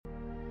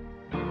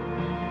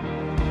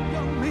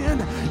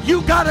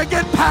You got to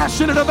get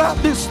passionate about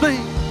this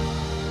thing.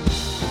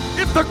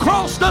 If the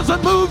cross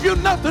doesn't move you,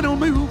 nothing will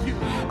move you.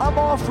 I'm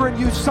offering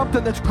you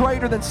something that's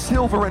greater than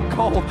silver and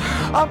gold.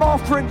 I'm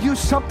offering you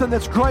something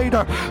that's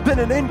greater than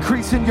an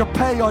increase in your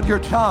pay on your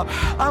job.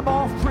 I'm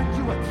offering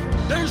you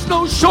There's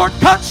no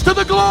shortcuts to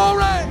the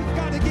glory. We've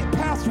got to get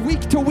past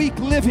week-to-week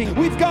living.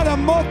 We've got to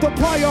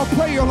multiply our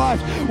prayer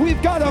life.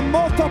 We've got to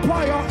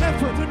multiply our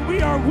effort. And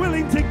we are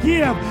willing to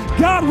give.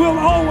 God will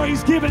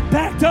always give it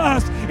back to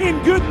us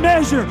in good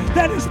measure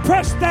that is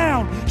pressed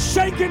down,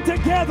 shaken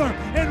together,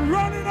 and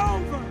running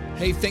over.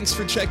 Hey, thanks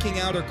for checking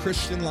out our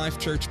Christian Life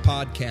Church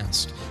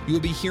podcast. You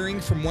will be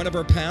hearing from one of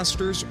our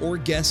pastors or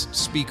guest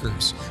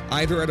speakers,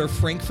 either at our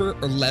Frankfort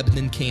or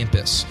Lebanon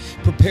campus.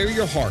 Prepare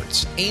your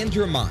hearts and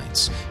your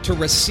minds to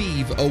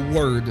receive a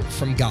word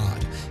from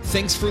God.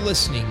 Thanks for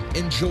listening.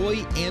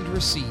 Enjoy and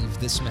receive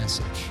this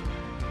message.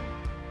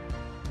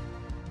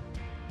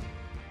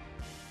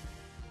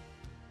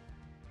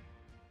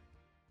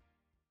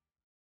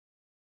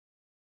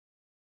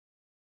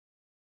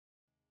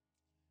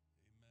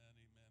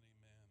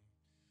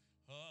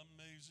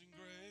 Amazing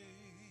grace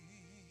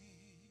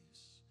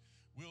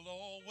will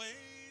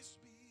always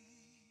be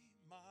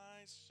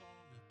my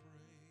song of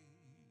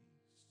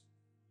praise,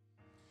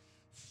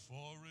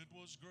 for it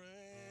was grace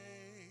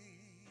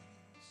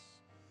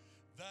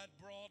that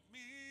brought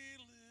me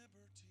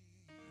liberty.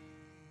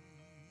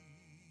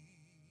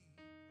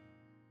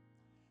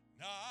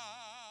 Now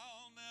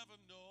I'll never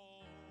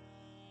know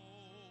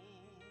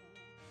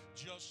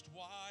just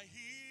why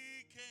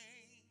he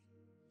came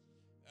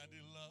and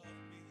he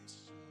loved me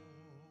so.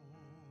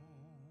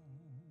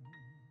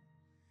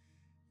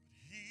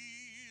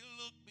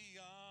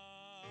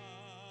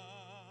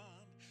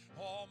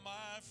 All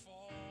my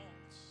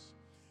faults,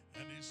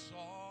 and he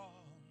saw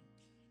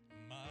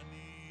my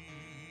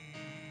need,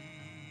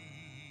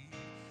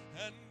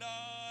 and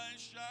I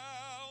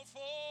shall forever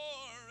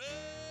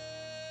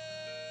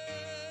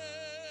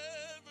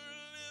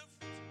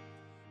lift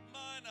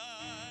mine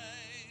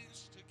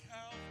eyes to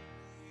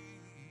Calvary,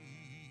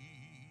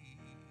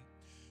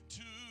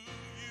 to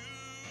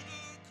view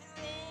the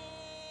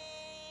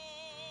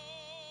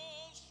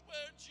cross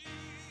where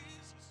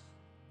Jesus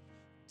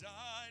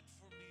died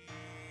for me.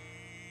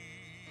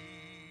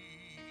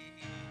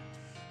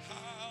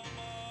 How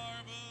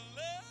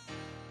marvelous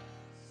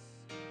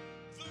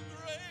the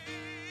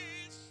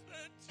grace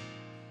that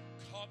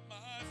caught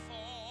my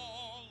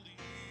falling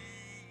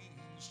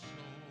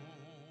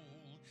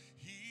soul.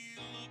 He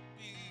looked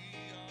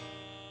beyond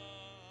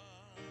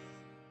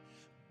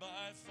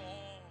my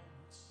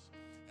faults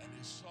and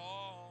he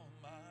saw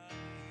my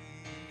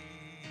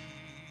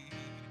need,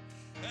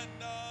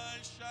 and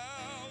I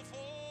shall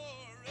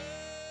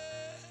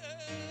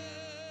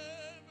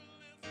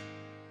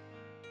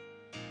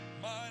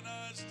mine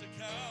eyes to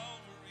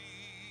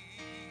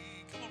Calvary.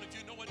 Come on, if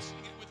you know it,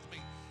 sing it with me.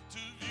 To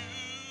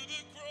view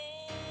the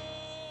cross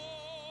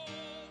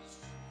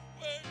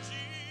where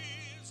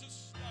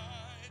Jesus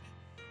died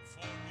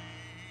for me.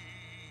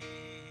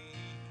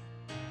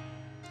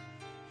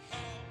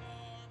 How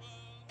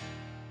marvelous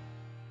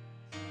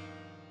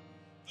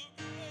the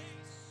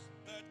grace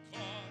that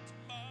caught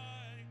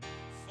my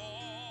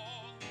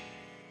falling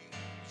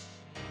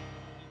soul.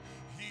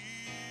 He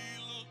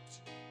looked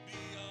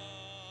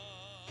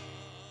beyond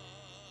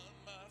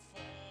my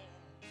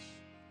faults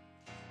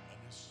and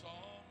he saw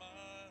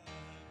my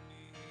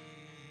needs.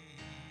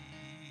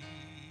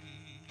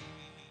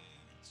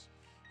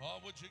 Oh,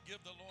 would you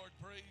give the Lord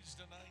praise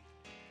tonight?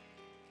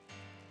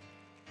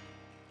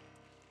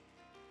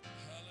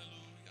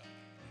 Hallelujah.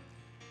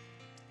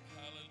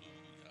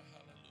 Hallelujah.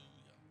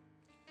 Hallelujah.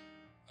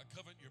 I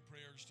covet your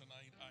prayers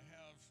tonight. I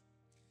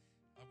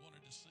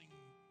wanted to sing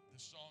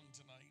this song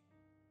tonight,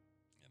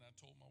 and I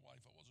told my wife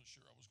I wasn't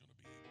sure I was going to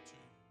be able to.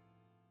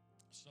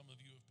 Some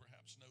of you have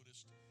perhaps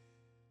noticed,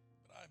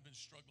 but I've been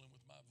struggling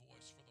with my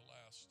voice for the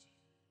last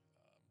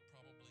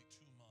probably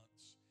 2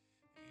 months,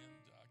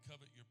 and I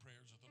covet your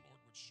prayers that the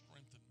Lord would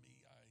strengthen me.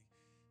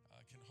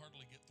 I can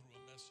hardly get through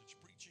a message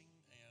preaching,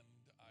 and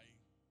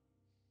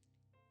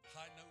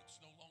high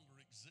notes no longer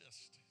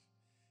exist,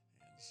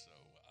 and so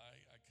I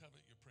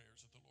covet your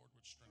prayers that the Lord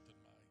would strengthen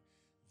my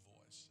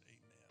voice.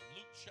 Amen.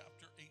 Luke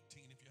chapter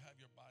 18, if you have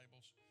your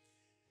Bibles.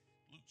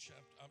 Luke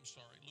chapter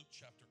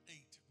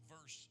 8,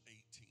 verse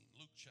 18.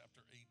 Luke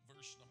chapter 8,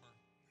 verse number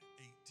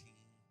 18.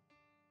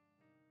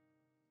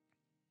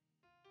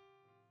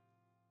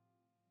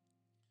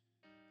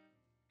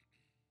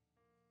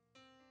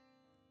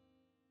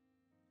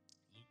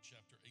 Luke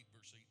chapter 8,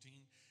 verse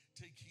 18.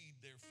 Take heed,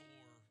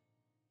 therefore,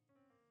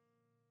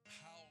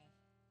 how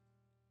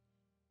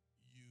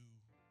you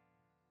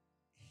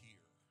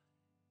hear.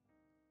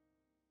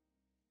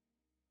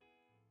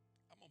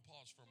 I'm going to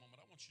pause for a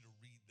moment. I want you to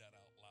read that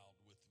out loud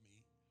with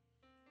me.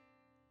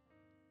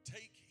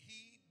 Take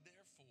heed,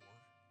 therefore,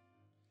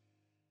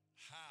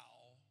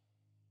 how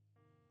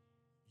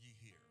ye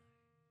hear.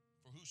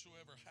 For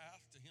whosoever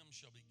hath, to him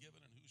shall be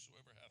given, and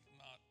whosoever hath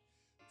not,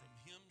 from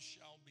him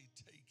shall be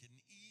taken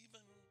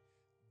even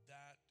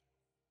that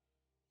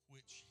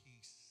which he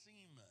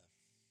seemeth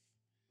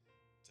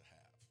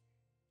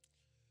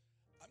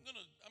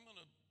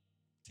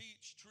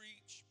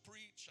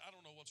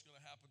know what's going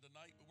to happen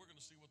tonight, but we're going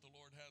to see what the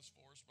Lord has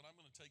for us. But I'm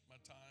going to take my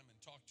time and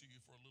talk to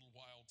you for a little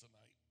while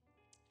tonight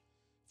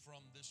from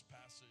this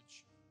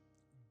passage.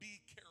 Be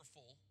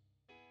careful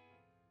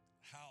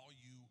how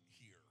you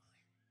hear.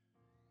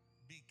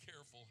 Be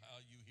careful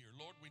how you hear.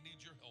 Lord, we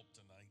need your help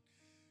tonight.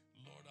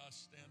 Lord, I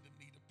stand in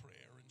need of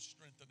prayer and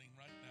strengthening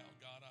right now.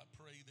 God, I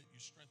pray that you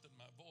strengthen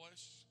my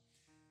voice.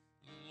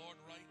 Lord,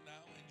 right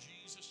now in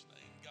Jesus'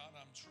 name, God,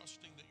 I'm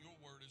trusting that your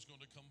word is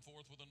going to come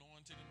forth with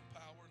anointing and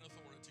power and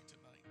authority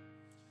tonight.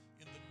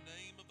 In the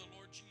name of the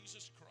Lord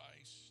Jesus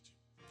Christ,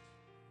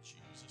 in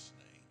Jesus'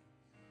 name,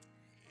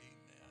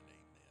 amen,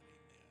 amen,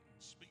 amen.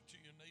 Speak to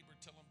your neighbor,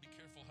 tell them, be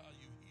careful how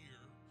you hear,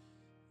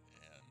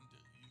 and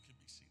you can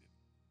be seated.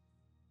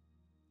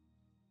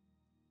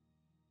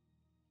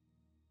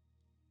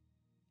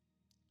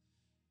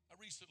 I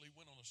recently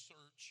went on a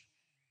search,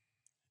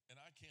 and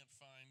I can't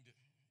find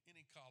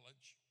any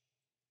college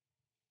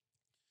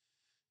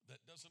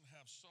that doesn't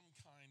have some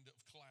kind of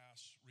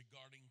class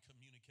regarding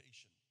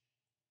communication.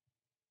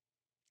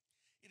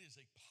 It is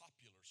a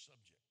popular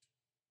subject.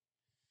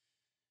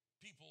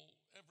 People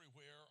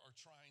everywhere are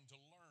trying to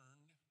learn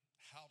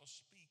how to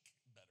speak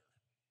better.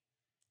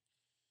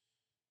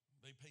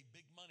 They pay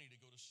big money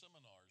to go to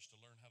seminars to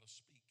learn how to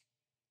speak.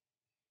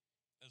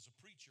 As a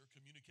preacher,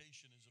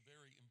 communication is a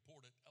very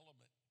important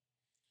element.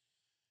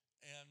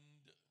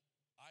 And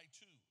I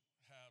too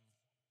have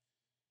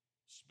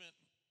spent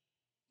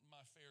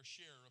my fair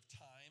share of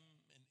time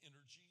and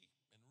energy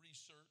and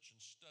research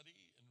and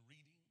study and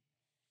reading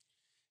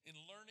in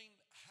learning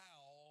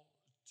how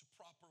to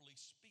properly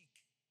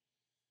speak,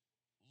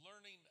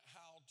 learning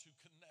how to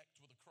connect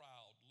with a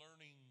crowd,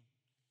 learning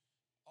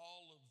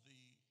all of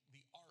the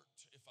art,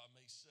 if I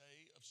may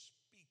say, of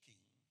speaking,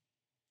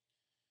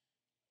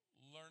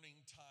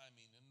 learning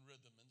timing and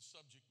rhythm and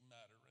subject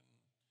matter, and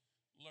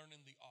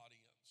learning the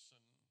audience,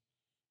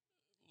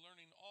 and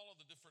learning all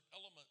of the different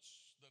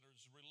elements that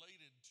is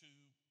related to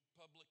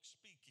public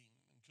speaking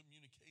and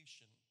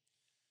communication.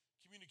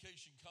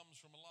 Communication comes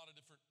from a lot of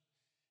different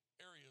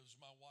areas.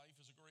 My wife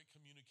is a great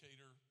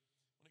communicator.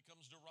 When it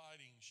comes to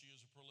writing, she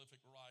is a prolific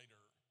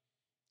writer.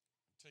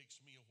 It takes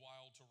me a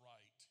while to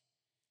write.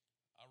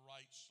 I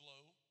write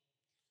slow.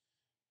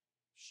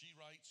 She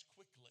writes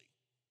quickly.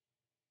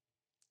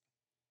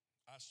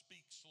 I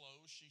speak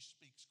slow. She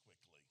speaks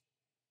quickly.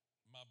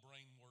 My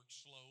brain works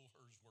slow.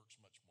 Hers works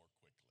much more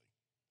quickly.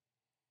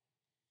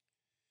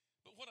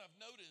 But what I've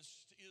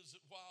noticed is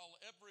that while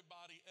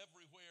everybody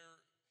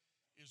everywhere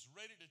is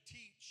ready to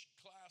teach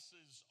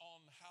classes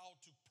on how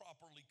to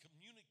properly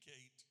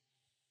communicate,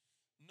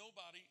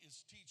 nobody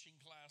is teaching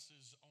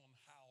classes on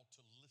how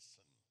to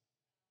listen.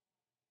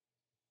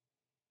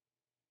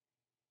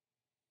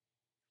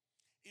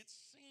 It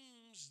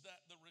seems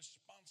that the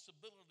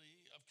responsibility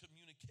of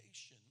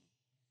communication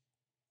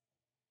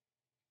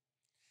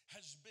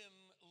has been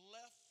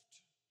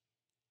left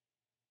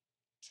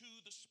to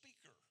the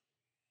speaker,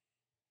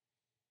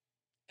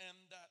 and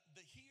that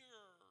the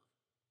hearer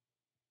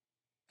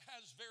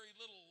has very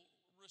little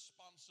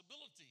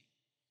responsibility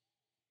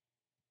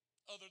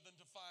other than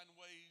to find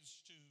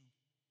ways to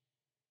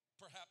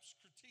perhaps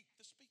critique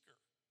the speaker.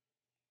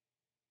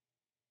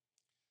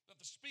 That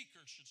the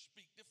speaker should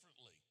speak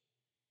differently,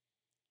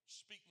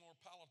 speak more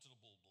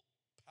palatably,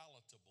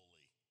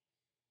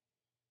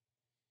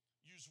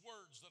 use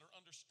words that are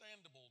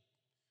understandable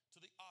to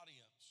the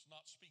audience,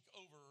 not speak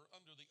over or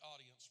under the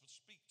audience, but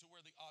speak to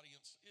where the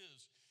audience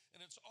is. And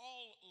it's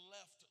all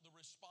left the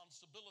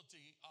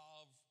responsibility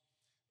of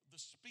the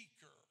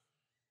speaker.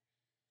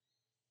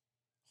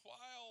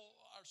 While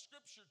our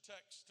scripture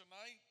text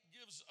tonight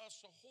gives us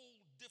a whole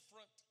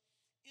different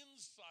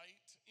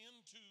insight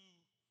into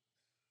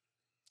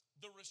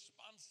the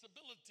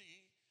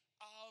responsibility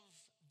of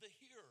the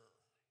hearer.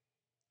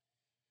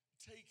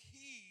 Take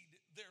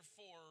heed,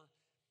 therefore,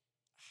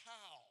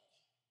 how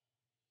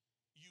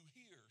you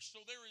hear.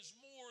 So there is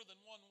more than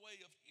one way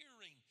of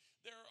hearing.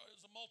 There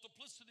is a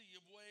multiplicity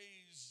of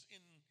ways in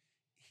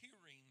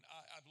hearing.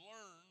 I've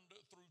learned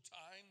through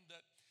time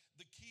that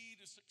the key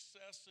to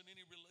success in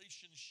any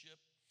relationship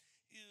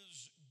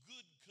is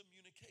good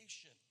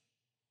communication.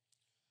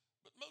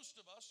 But most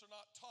of us are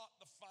not taught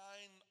the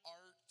fine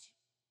art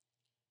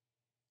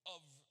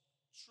of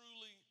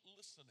truly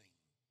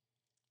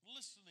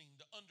listening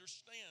to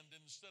understand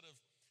instead of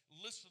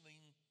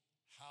listening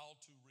how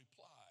to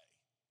reply.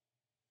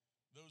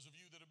 Those of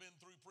you that have been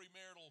through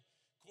premarital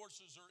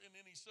courses or in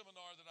any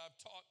seminar that I've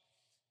taught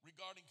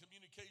regarding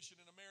communication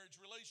in a marriage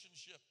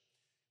relationship,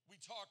 we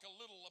talk a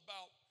little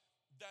about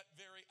that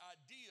very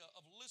idea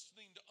of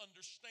listening to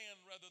understand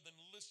rather than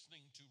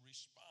listening to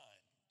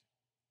respond.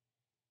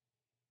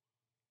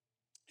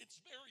 It's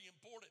very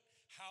important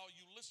how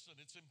you listen.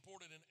 It's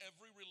important in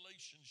every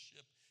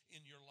relationship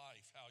in your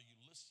life, how you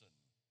listen.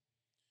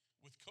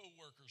 With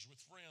coworkers, with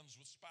friends,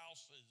 with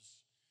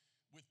spouses,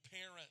 with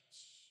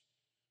parents,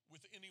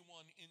 with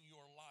anyone in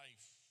your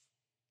life.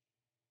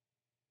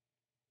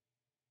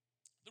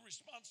 The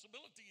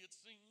responsibility, it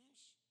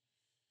seems,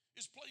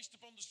 is placed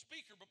upon the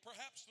speaker, but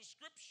perhaps the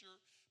scripture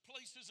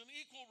places an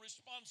equal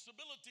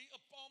responsibility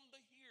upon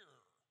the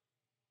hearer.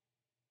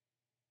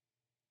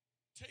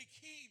 Take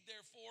heed,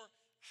 therefore,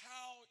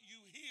 how you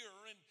hear.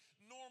 In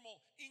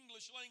normal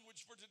English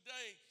language for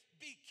today,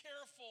 be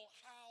careful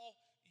how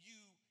you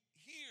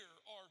hear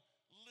or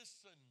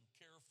listen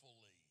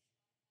carefully.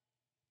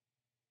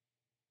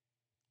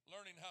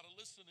 Learning how to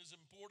listen is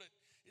important.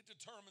 It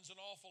determines an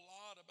awful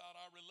lot about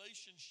our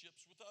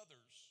relationships with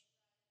others.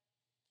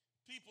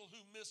 People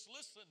who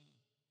mislisten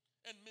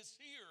and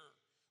mishear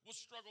will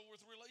struggle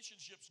with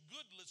relationships.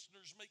 Good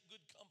listeners make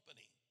good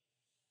company.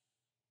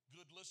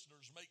 Good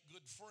listeners make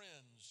good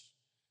friends.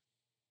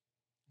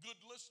 Good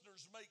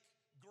listeners make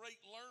great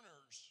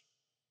learners.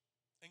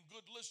 And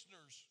good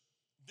listeners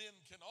then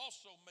can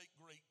also make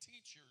great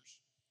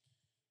teachers.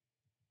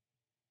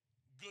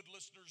 Good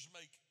listeners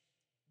make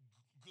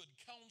good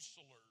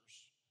counselors.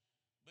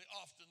 They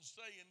often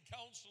say in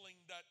counseling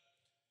that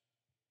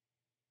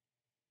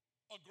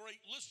a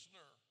great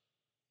listener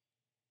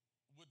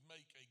would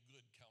make a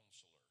good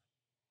counselor.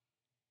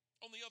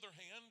 On the other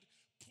hand,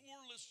 poor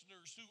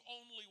listeners who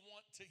only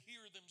want to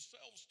hear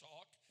themselves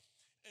talk,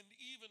 and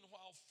even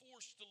while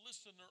forced to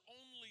listen, are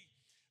only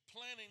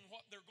planning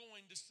what they're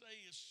going to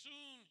say as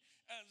soon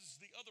as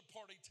the other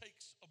party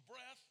takes a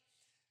breath,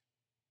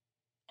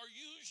 are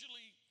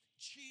usually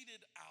cheated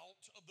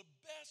out of the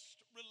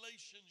best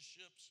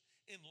relationships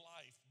in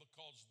life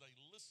because they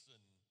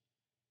listen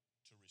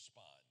to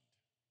respond.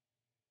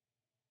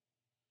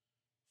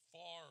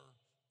 Far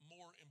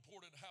more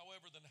important,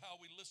 however, than how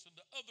we listen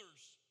to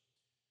others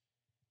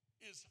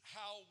is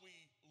how we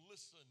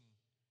listen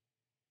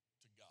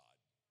to God.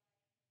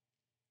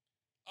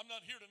 I'm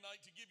not here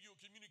tonight to give you a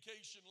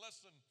communication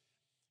lesson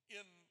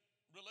in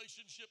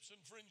relationships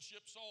and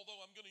friendships,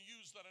 although I'm going to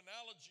use that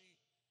analogy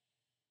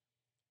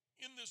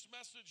in this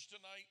message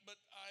tonight, but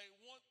I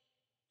want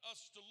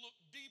us to look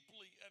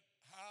deeply at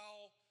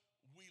how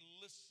we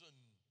listen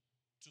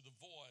to the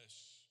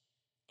voice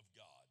of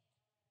God.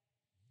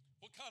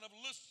 What kind of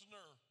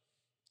listener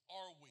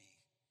are we?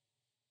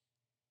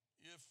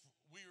 If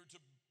we are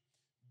to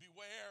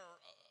beware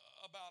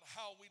about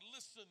how we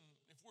listen,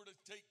 if we're to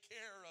take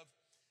care of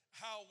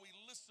how we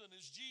listen,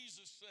 as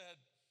Jesus said,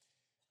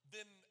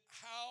 then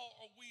how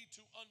are we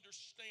to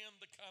understand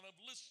the kind of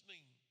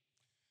listening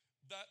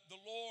that the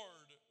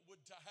Lord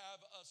would to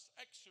have us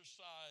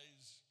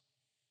exercise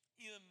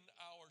in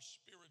our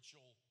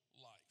spiritual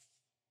life?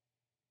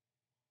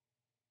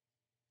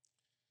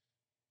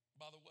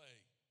 By the way,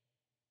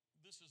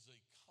 this is a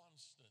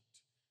constant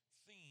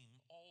theme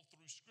all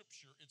through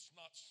Scripture. It's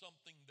not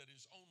something that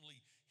is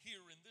only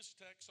here in this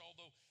text,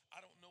 although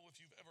I don't know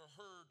if you've ever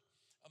heard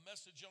a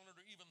message on it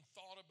or even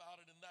thought about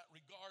it in that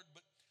regard,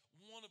 but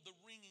one of the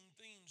ringing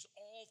themes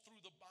all through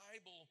the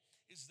Bible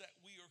is that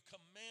we are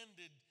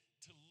commanded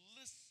to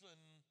listen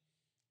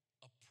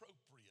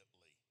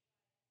appropriately.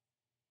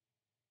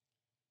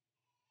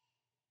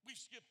 We've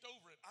skipped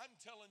over it. I'm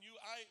telling you,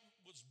 I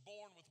was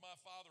born with my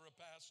father a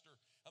pastor.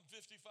 I'm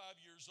 55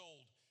 years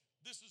old.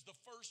 This is the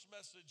first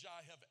message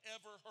I have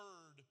ever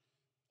heard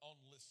on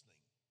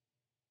listening.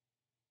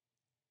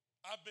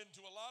 I've been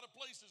to a lot of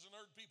places and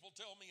heard people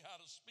tell me how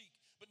to speak,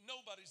 but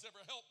nobody's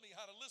ever helped me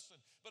how to listen.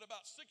 But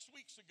about 6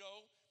 weeks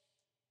ago,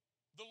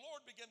 the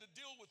Lord began to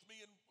deal with me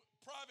in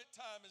private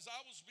time as I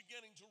was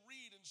beginning to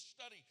read and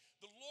study.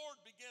 The Lord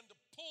began to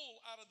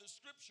pull out of the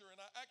Scripture, and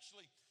I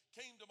actually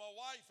came to my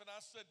wife and I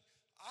said,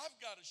 I've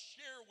got to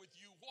share with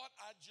you what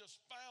I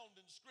just found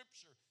in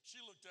Scripture.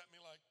 She looked at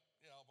me like,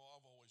 yeah,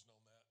 I've always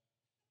known that.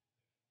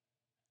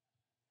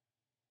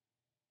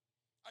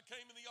 I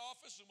came in the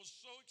office and was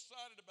so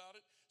excited about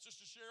it.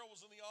 Sister Cheryl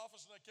was in the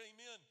office and I came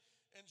in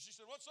and she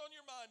said, what's on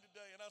your mind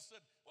today? And I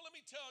said, well, let me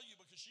tell you,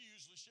 because she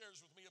usually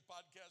shares with me a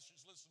podcast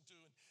she's listened to.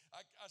 And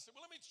I said,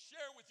 well, let me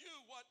share with you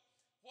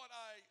what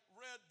I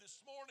read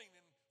this morning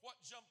and what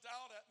jumped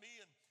out at me.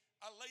 And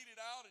I laid it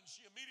out and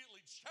she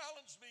immediately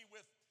challenged me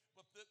with,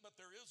 but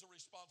there is a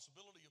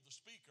responsibility of the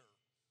speaker.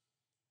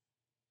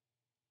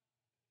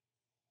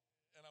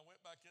 And I went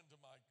back into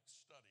my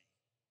study.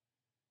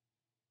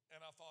 And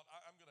I thought,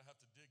 I'm going to have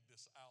to dig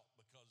this out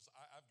because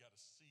I've got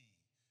to see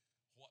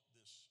what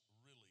this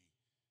really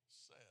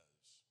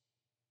says.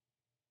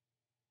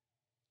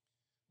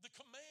 The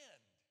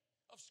command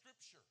of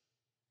Scripture.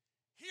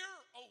 Hear,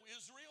 O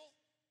Israel.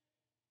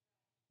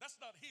 That's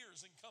not hear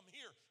as in come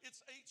here.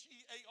 It's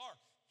H-E-A-R.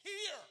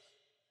 Hear,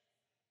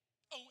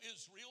 O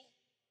Israel.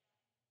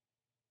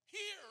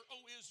 Hear,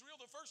 O Israel.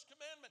 The first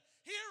commandment.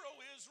 Hear,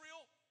 O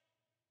Israel.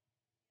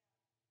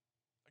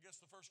 I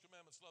guess the first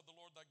commandment is love the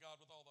Lord thy God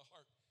with all the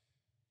heart.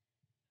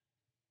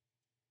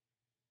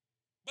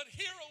 But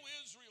hear, O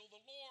Israel, the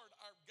Lord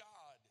our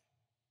God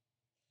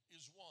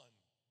is one.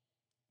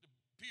 It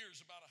appears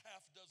about a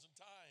half dozen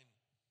times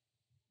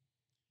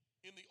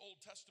in the Old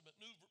Testament.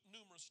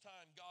 Numerous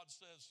times God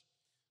says,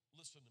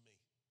 listen to me.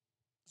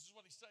 This is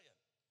what he's saying.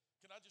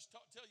 Can I just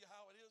tell you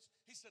how it is?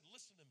 He said,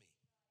 listen to me.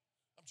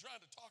 I'm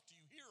trying to talk to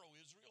you. Hear, O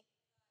Israel.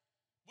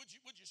 Would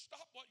you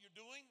stop what you're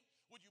doing?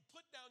 Would you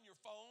put down your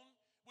phone?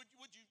 Would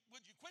you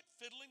quit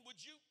fiddling?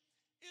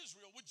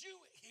 Israel, would you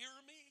hear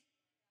me?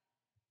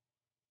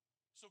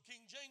 So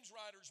King James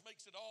writers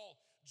makes it all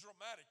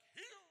dramatic.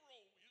 Hear, O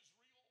Israel.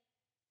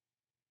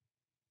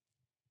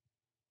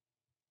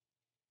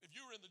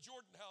 were in the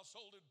Jordan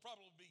household, it'd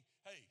probably be,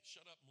 hey,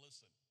 shut up and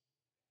listen.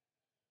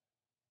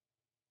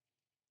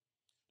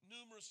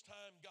 Numerous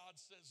times God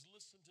says,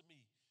 listen to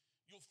me.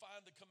 You'll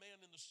find the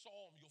command in the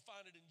Psalm. You'll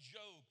find it in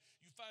Job.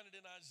 You find it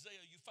in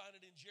Isaiah. You find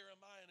it in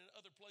Jeremiah and in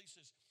other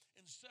places.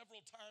 And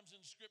several times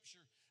in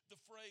Scripture, the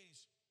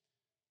phrase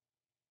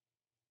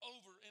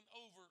over and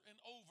over and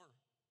over,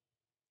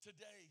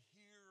 today,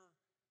 hear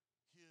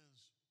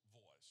his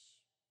voice.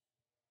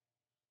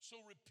 So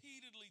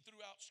repeatedly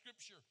throughout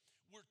Scripture,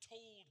 we're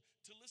told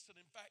to listen.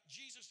 In fact,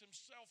 Jesus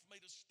himself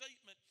made a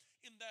statement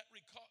in that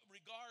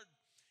regard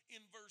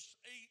in verse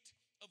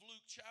 8 of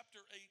Luke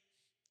chapter 8.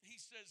 He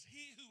says,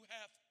 he who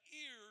hath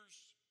ears,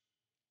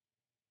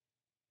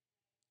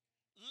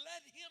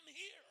 let him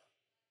hear.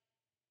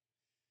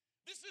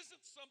 This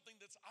isn't something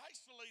that's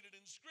isolated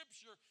in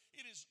Scripture.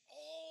 It is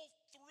all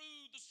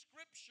through the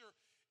Scripture,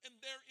 and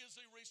there is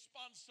a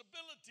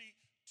responsibility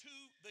to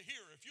the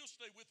hearer. If you'll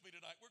stay with me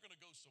tonight, we're going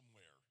to go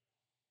somewhere.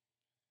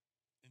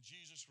 And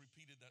Jesus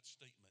repeated that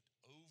statement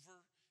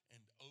over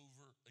and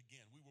over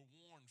again. We were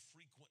warned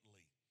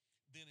frequently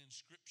then in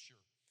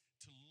Scripture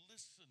to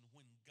listen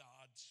when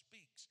God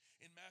speaks.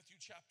 In Matthew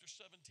chapter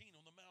 17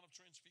 on the Mount of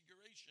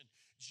Transfiguration,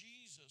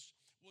 Jesus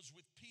was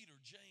with Peter,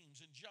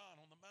 James, and John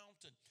on the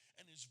mountain,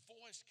 and his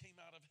voice came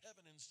out of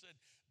heaven and said,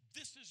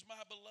 this is my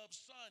beloved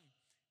Son,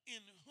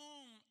 in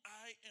whom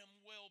I am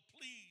well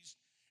pleased.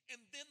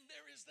 And then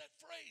there is that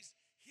phrase,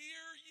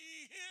 hear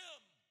ye him.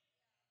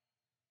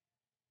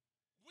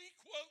 We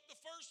quote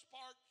the first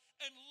part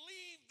and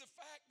leave the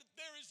fact that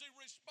there is a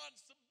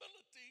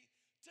responsibility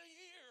to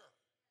hear.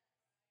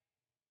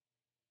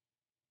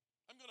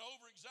 I'm going to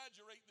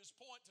over-exaggerate this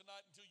point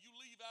tonight until you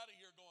leave out of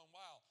here going,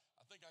 wow,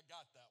 I think I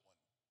got that one.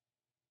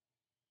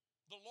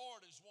 The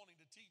Lord is wanting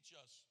to teach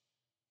us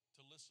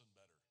to listen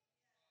better.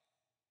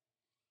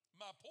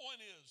 My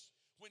point is,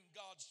 when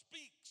God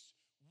speaks,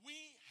 we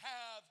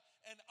have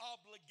an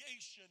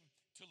obligation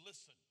to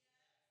listen.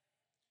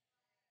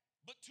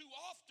 But too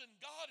often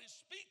God is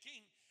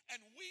speaking and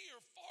we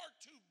are far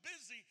too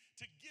busy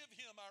to give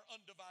him our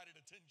undivided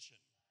attention.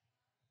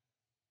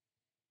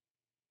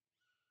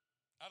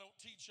 I don't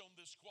teach on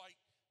this quite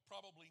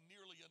probably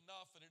nearly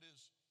enough, and it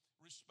is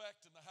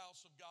respect in the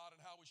house of God and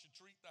how we should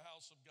treat the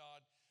house of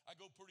God. I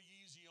go pretty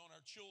easy on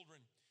our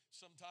children.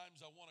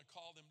 Sometimes I want to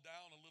call them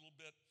down a little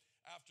bit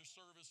after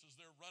service as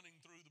they're running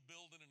through the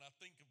building, and I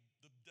think of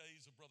the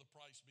days of Brother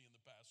Price being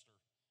the pastor.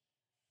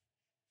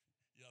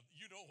 Yeah,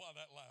 you know why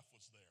that laugh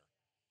was there.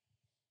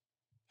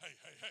 Hey,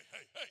 hey, hey,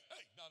 hey, hey,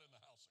 hey, not in the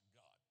house of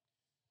God.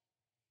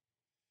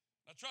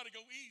 I try to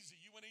go easy.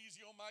 You went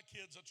easy on my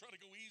kids. I try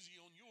to go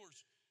easy on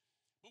yours.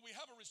 But we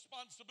have a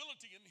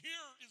responsibility, and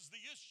here is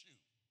the issue.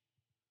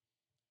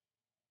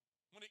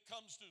 When it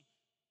comes to,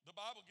 the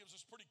Bible gives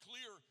us pretty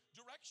clear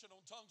direction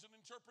on tongues and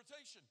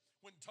interpretation.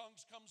 When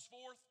tongues comes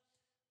forth,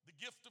 the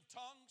gift of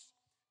tongues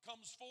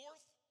comes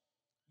forth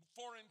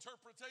for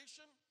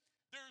interpretation,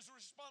 there's a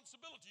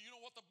responsibility. You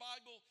know what the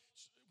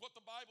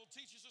Bible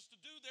teaches us to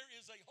do? There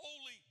is a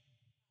holy,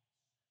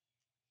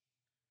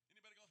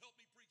 anybody gonna help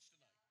me preach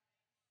tonight?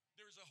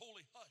 There is a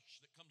holy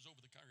hush that comes over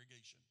the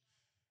congregation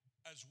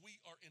as we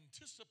are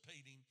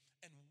anticipating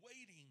and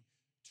waiting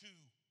to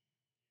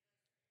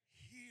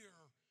hear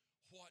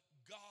what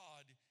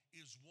God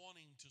is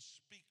wanting to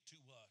speak to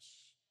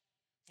us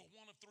for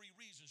one of three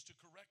reasons: to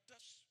correct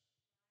us,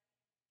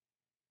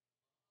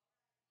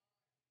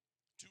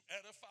 to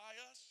edify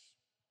us,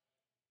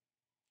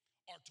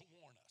 or to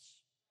warn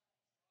us.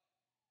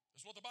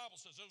 That's what the Bible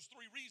says, those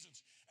three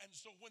reasons. And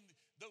so when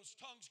those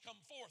tongues come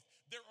forth,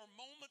 there are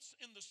moments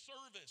in the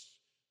service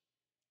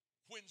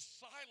when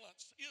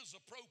silence is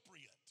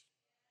appropriate,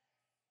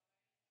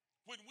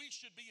 when we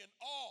should be in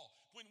awe,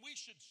 when we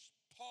should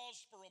pause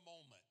for a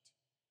moment.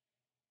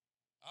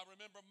 I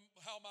remember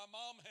how my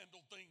mom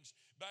handled things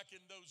back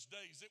in those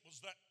days. It was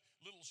that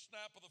little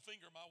snap of the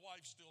finger. My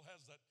wife still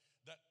has that.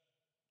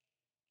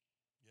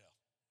 Yeah.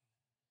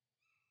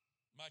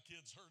 My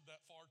kids heard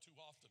that far too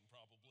often,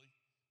 probably.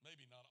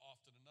 Maybe not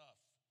often enough.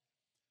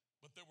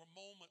 But there were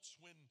moments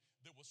when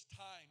there was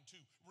time to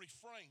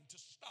refrain, to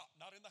stop.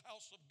 Not in the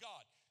house of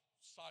God.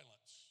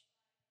 Silence.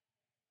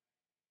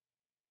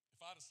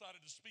 If I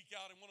decided to speak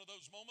out in one of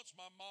those moments,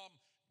 my mom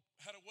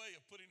had a way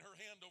of putting her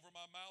hand over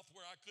my mouth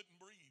where I couldn't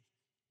breathe.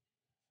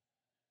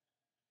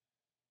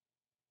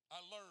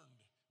 I learned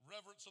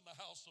reverence in the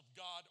house of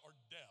God or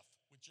death,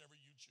 whichever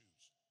you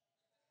choose.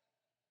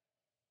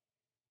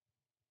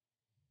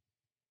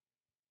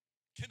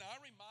 Can I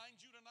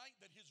remind you tonight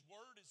that his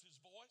word is his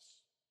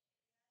voice?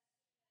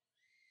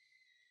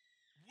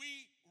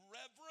 We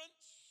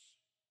reverence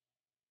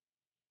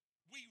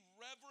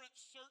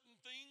certain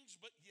things,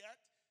 but yet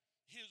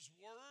his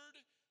word,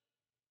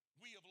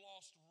 we have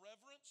lost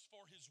reverence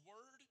for his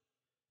word.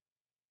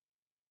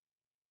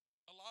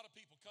 A lot of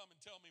people come and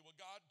tell me, well,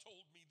 God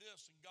told me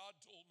this and God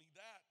told me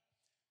that.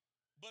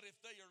 But if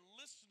they are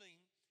listening,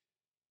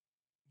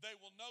 they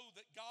will know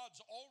that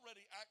God's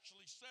already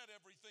actually said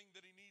everything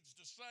that he needs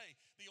to say.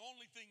 The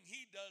only thing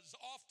he does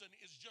often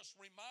is just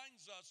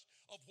reminds us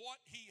of what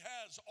he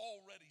has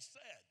already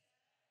said.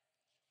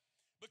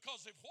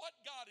 Because if what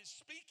God is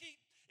speaking,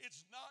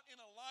 it's not in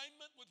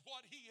alignment with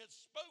what He has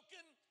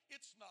spoken,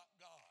 it's not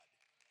God.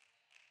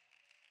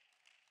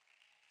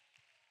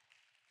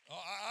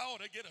 I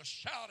ought to get a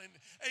shout and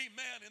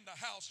amen in the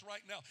house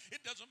right now.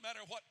 It doesn't matter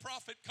what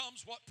prophet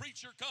comes, what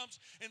preacher comes,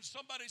 and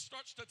somebody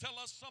starts to tell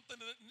us something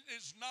that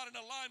is not in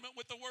alignment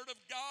with the Word of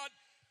God.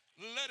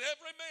 Let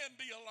every man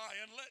be a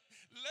liar and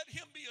let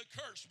him be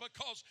accursed,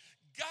 because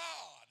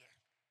God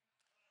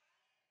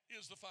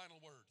is the final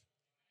word.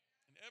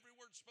 And every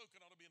word spoken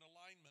ought to be in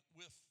alignment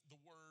with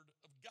the Word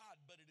of God,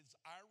 but it is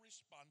our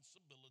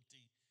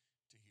responsibility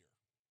to hear.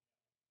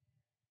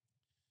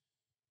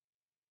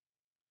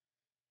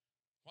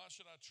 Why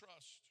should I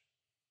trust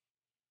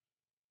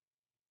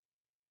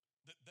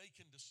that they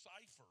can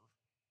decipher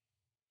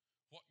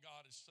what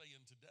God is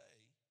saying today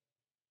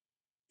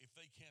if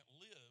they can't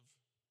live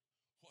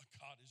what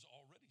God has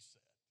already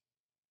said?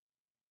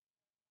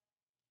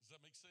 Does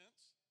that make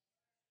sense?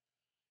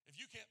 If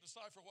you can't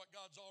decipher what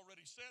God's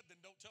already said, then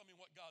don't tell me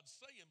what God's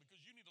saying,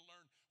 because you need to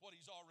learn what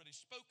He's already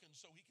spoken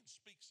so He can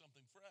speak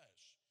something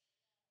fresh.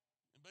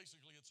 And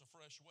basically, it's a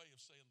fresh way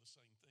of saying the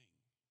same thing.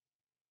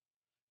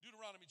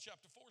 Deuteronomy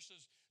chapter 4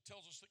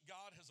 tells us that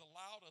God has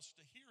allowed us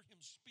to hear Him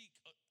speak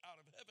out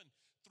of heaven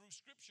through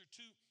Scripture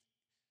to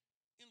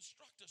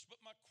instruct us. But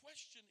my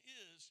question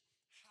is,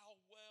 how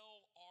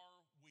well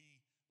are we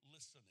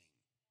listening?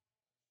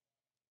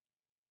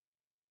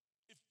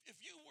 If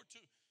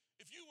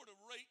you were to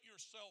rate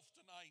yourself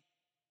tonight,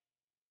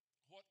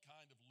 what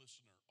kind of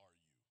listener are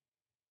you?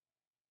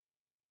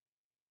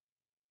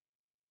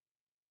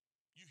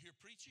 You hear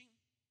preaching,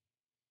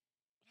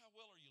 but how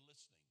well are you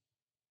listening?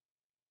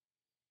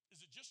 Is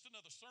it just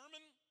another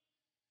sermon?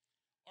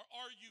 Or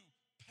are you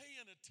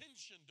paying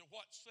attention to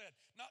what's said?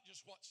 Not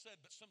just what's said,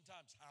 but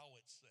sometimes how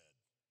it's said.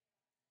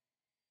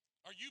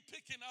 Are you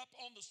picking up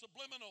on the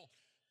subliminal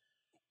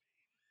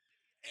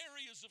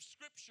areas of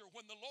Scripture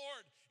when the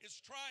Lord is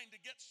trying to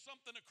get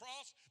something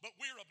across, but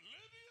we're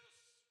oblivious?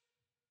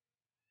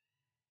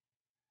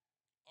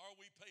 Are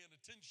we paying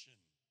attention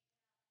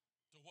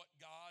to what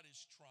God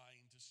is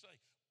trying to say?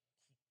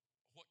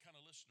 What kind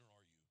of listener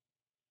are you?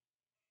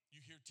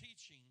 You hear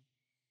teaching,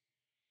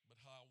 but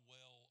how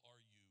well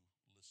are you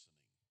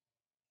listening?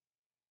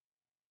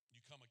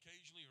 You come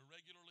occasionally or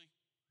regularly,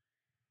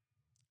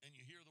 and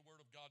you hear the Word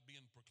of God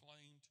being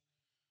proclaimed.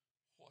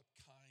 What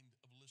kind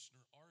of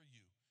listener are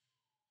you?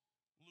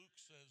 Luke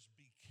says,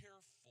 be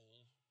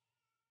careful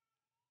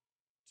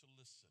to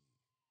listen.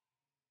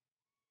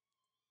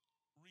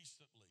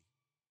 Recently,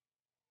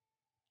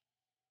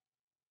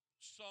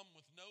 some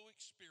with no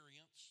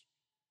experience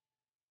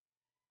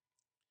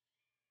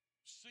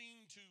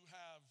seem to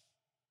have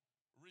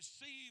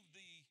received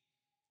the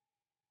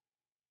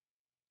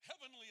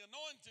heavenly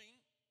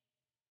anointing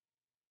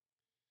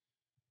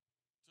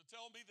to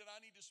tell me that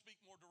I need to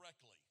speak more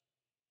directly.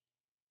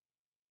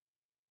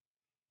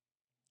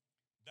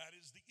 That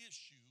is the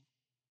issue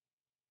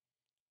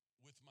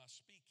with my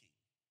speaking.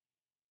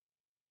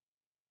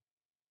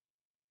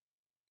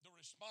 The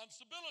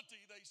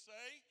responsibility, they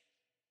say,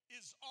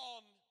 is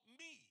on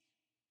me.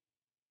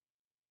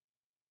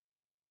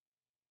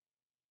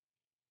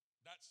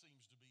 That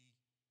seems to be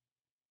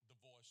the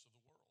voice of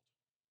the world.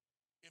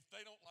 If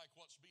they don't like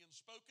what's being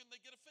spoken,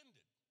 they get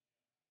offended.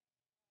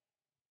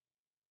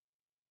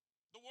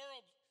 The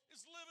world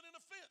is living in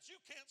offense. You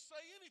can't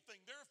say anything.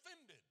 They're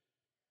offended.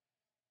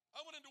 I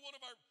went into one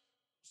of our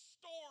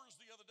stores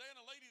the other day, and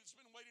a lady that's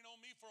been waiting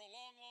on me for a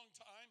long, long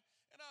time,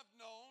 and I've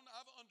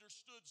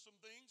understood some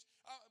things.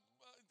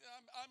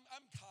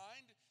 I'm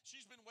kind.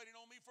 She's been waiting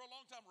on me for a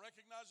long time,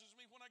 recognizes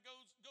me when I go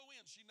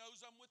in. She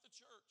knows I'm with the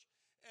church.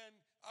 And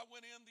I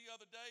went in the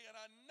other day, and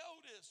I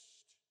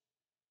noticed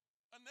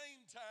a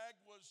name tag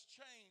was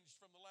changed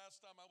from the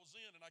last time I was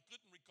in, and I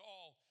couldn't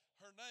recall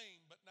her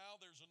name, but now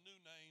there's a new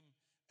name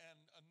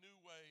and a new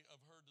way of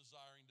her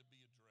desiring to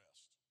be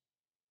addressed.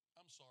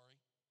 I'm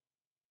sorry.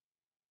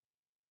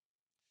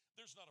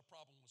 There's not a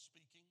problem with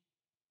speaking.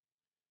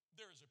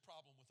 There is a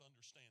problem with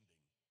understanding.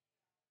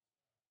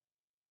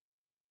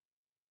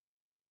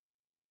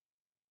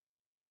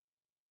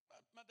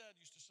 My dad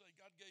used to say,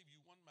 God gave you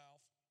one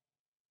mouth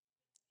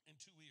and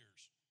two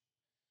ears,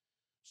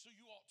 so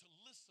you ought to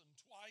listen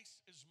twice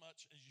as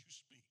much as you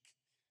speak.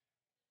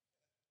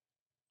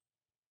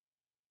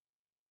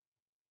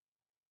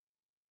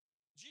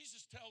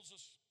 Jesus tells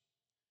us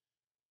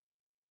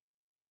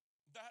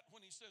that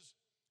when He says,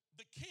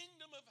 the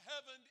kingdom of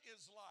heaven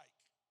is like.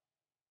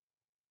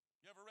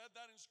 You ever read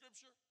that in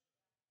Scripture?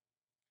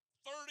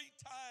 30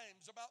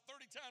 times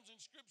in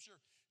Scripture,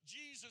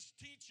 Jesus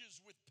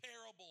teaches with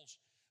parables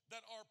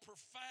that are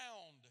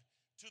profound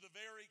to the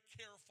very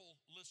careful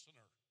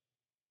listener.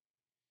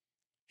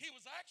 He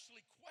was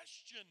actually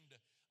questioned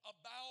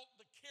about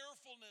the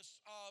carefulness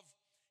of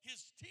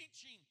His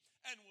teaching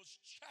and was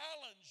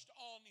challenged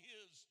on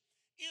His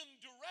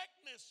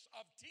indirectness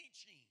of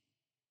teaching.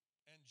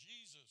 And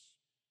Jesus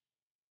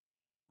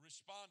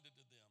responded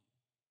to them.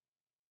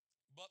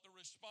 But the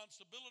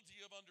responsibility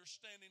of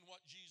understanding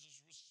what Jesus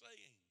was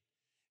saying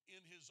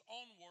in His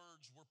own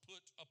words were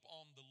put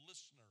upon the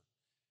listener.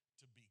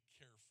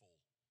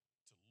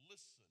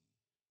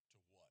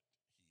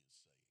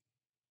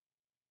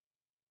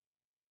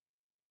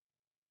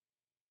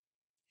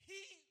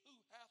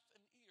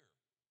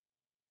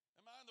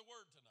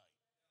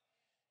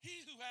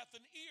 who hath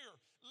an ear,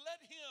 let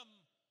him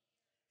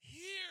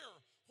hear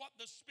what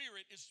the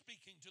Spirit is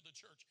speaking to the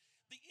church.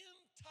 The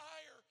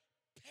entire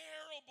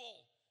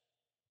parable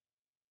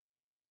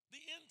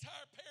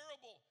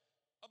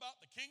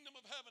about the kingdom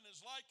of heaven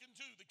is likened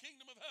to, the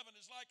kingdom of heaven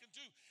is likened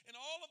to, and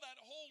all of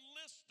that whole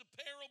list of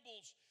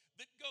parables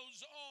that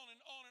goes on and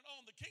on and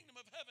on. The kingdom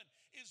of heaven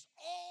is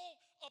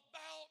all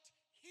about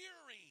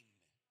hearing.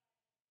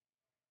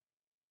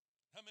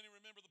 How many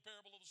remember the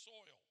parable of the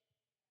soil?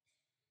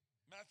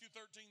 Matthew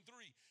 13:3.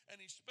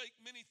 And he spake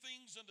many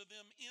things unto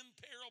them in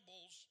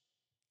parables,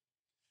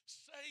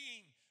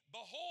 saying,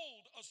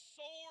 behold, a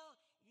sower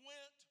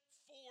went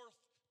forth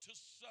to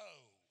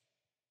sow.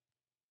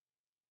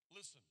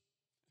 Listen,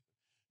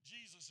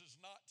 Jesus is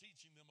not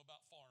teaching them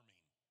about farming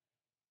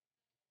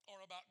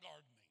or about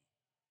gardening.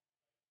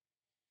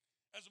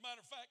 As a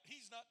matter of fact,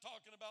 he's not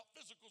talking about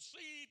physical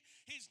seed.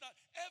 He's not.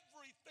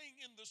 Everything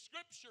in the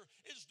scripture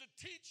is to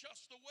teach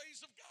us the ways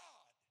of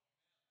God.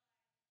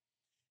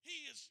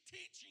 He is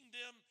teaching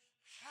them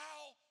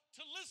how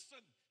to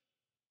listen.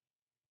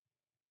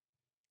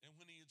 And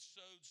when he had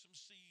sowed, some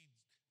seed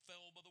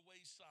fell by the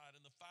wayside,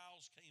 and the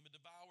fowls came and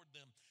devoured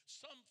them.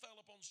 Some fell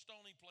upon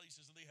stony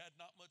places, and they had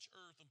not much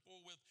earth, and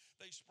forthwith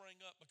they sprang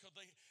up, because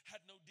they had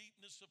no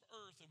deepness of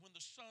earth. And when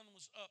the sun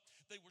was up,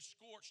 they were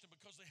scorched, and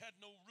because they had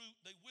no root,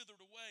 they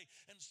withered away.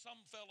 And some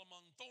fell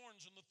among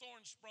thorns, and the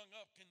thorns sprung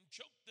up and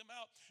choked them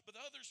out. But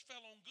the others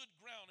fell on good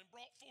ground and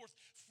brought forth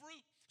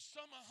fruit,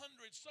 some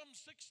 100, some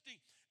 60,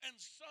 and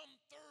some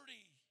 30.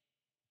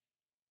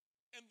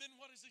 And then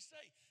what does he say?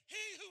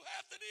 He who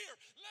hath an ear,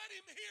 let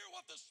him hear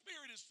what the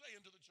Spirit is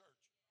saying to the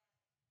church.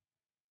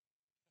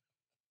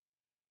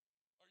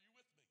 Are you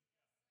with me?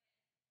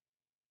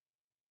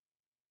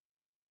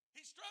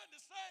 He's trying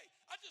to say,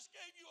 I just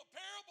gave you a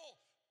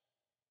parable,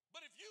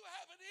 but if you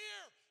have an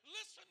ear,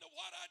 listen to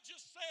what I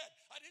just said.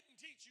 I didn't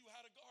teach you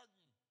how to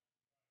garden.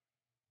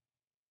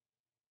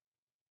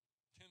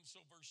 And so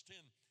verse 10,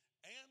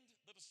 and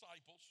the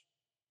disciples,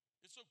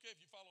 it's okay if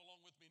you follow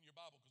along with me in your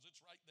Bible because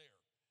it's right there.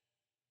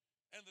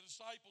 And the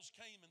disciples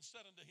came and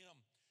said unto him,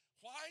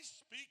 why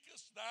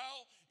speakest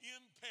thou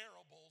in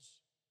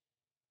parables?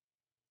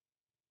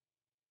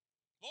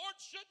 Lord,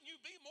 shouldn't you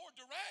be more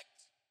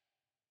direct?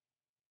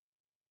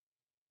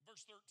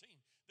 Verse 13,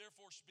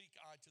 therefore speak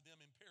I to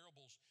them in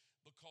parables,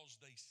 because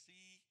they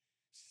see,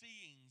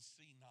 seeing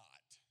see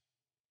not.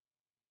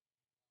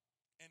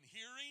 And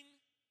hearing,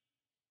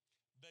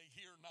 they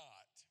hear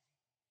not.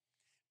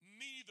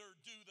 Neither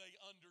do they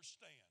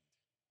understand.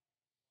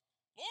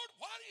 Lord,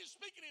 why are you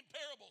speaking in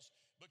parables?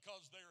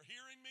 Because they're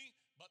hearing me,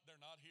 but they're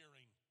not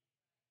hearing.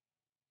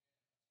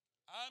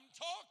 I'm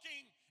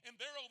talking, and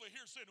they're over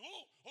here saying,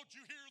 oh, don't you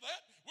hear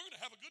that? We're going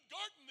to have a good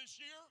garden this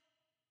year.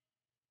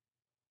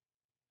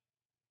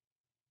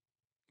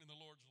 And the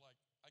Lord's like,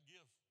 I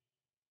give.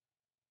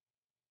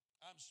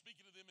 I'm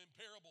speaking to them in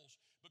parables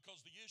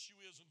because the issue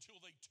is until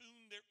they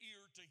tune their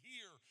ear to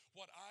hear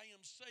what I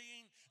am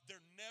saying,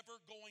 they're never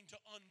going to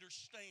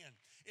understand.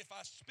 If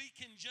I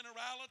speak in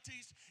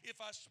generalities,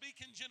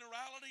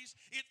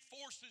 it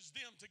forces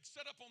them to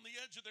sit up on the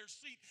edge of their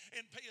seat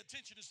and pay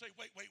attention and say,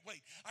 wait,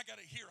 I got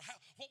to hear.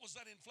 What was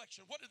that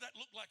inflection? What did that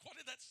look like? What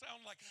did that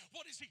sound like?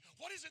 What is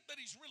it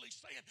that he's really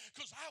saying?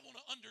 Because I want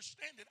to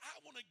understand it. I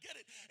want to get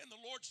it. And the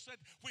Lord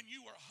said, when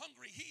you are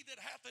hungry, he that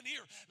hath an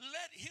ear,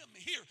 let him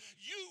hear.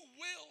 You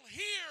will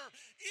hear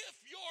if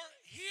your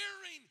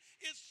hearing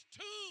is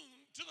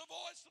tuned to the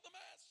voice of the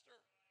Master.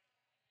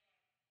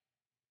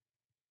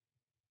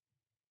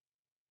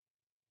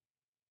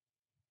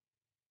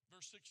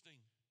 Verse 16,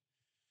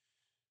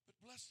 but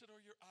blessed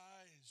are your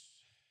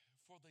eyes,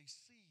 for they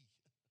see,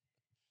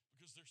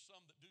 because there's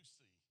some that do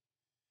see.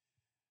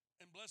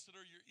 And blessed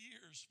are your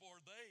ears, for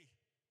they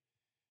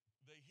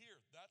hear.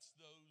 That's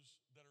those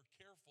that are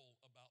careful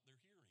about their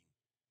hearing.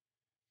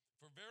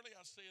 For verily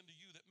I say unto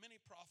you that many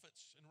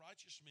prophets and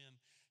righteous men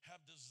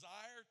have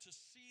desired to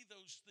see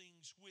those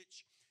things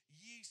which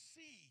ye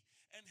see,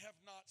 and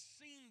have not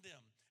seen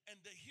them, and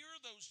to hear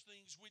those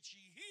things which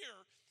ye hear,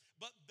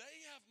 but they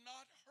have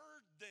not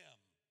heard them.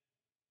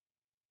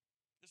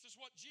 This is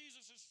what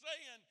Jesus is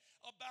saying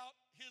about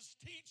his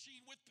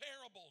teaching with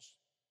parables.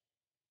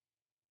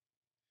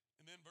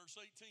 And then verse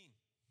 18.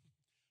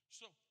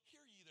 So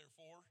hear ye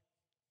therefore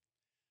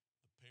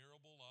the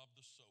parable of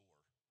the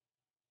sower.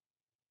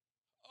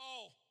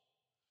 Oh,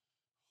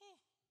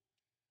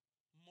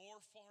 more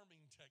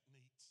farming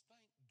techniques.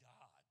 Thank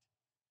God.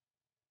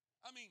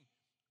 I mean,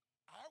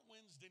 our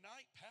Wednesday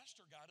night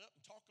pastor got up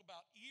and talked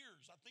about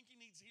ears. I think he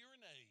needs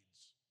hearing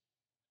aids.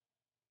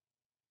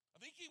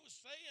 I think he was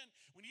saying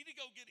we need to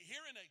go get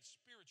hearing aids,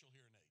 spiritual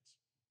hearing aids.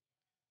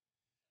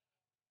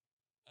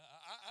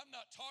 I'm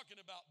not talking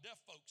about deaf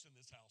folks in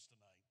this house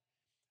tonight.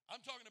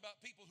 I'm talking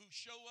about people who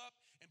show up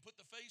and put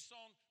the face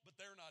on, but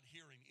they're not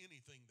hearing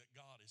anything that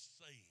God is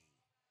saying.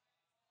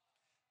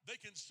 They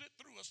can sit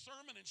through a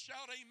sermon and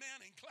shout amen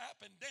and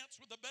clap and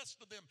dance with the best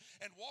of them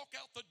and walk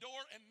out the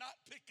door and not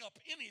pick up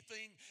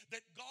anything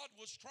that God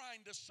was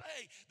trying to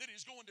say that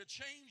is going to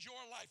change your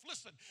life.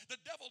 Listen,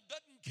 the devil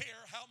doesn't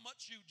care how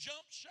much you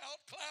jump, shout,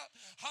 clap,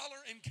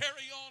 holler, and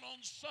carry on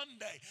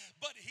Sunday,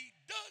 but he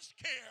does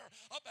care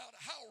about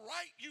how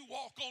right you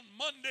walk on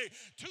Monday,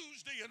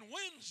 Tuesday, and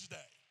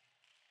Wednesday.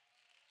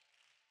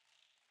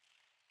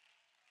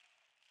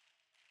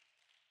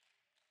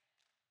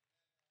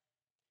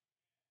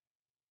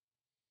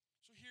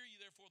 Hear ye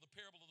therefore the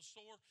parable of the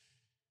sower.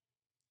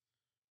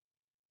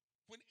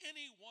 When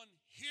anyone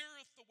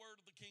heareth the word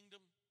of the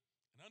kingdom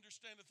and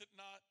understandeth it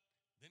not,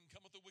 then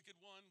cometh the wicked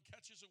one,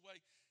 catches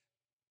away.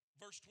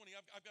 Verse 20,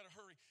 I've got to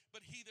hurry.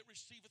 But he that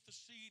receiveth the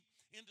seed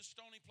into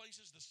stony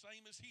places, the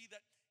same as he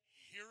that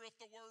heareth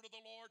the word of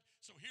the Lord.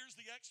 So here's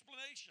the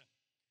explanation.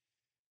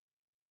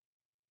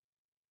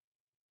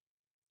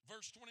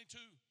 Verse 22,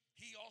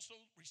 he also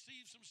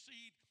receives some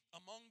seed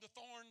among the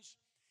thorns,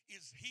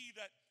 is he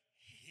that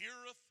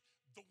heareth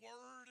the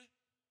word,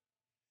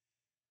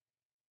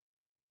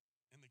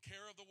 and the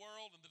care of the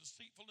world and the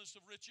deceitfulness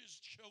of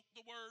riches choke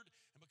the word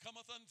and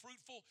becometh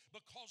unfruitful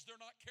because they're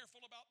not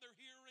careful about their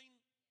hearing.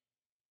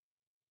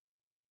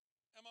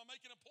 Am I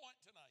making a point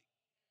tonight?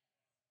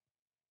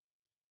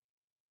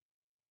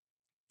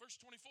 Verse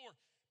 24,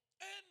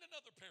 and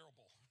another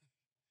parable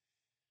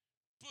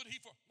put he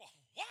forth. Well,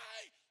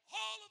 why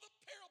all of the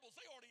parables?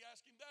 They already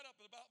asked him that up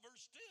at about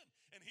verse 10,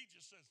 and he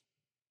just says,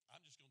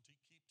 I'm just going to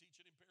keep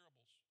teaching in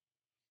parables.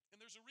 And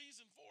there's a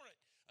reason for it.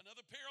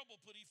 Another parable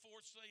put he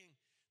forth, saying,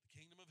 the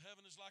kingdom of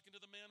heaven is likened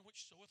to the man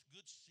which soweth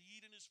good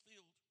seed in his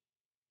field.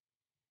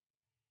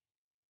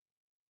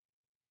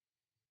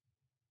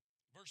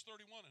 Verse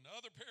 31,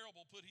 another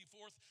parable put he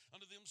forth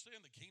unto them, saying,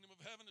 the kingdom of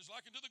heaven is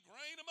likened to the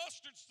grain of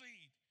mustard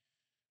seed,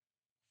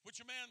 which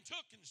a man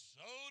took and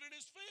sowed in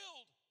his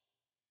field.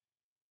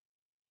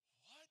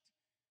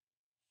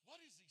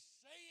 What is he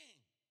saying?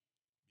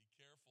 Be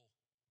careful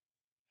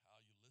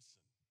how you listen.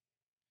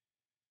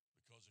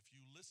 Because if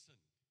you listen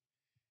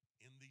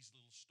in these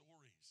little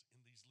stories,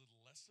 in these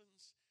little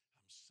lessons,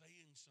 I'm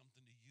saying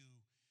something to you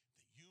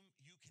that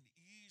you can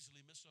easily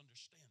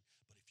misunderstand.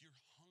 But if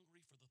you're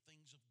hungry for the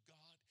things of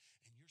God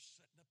and you're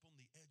sitting up on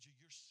the edge of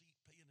your seat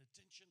paying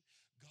attention,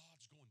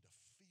 God's going to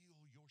feel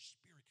your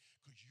spirit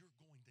because you're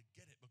going to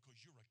get it because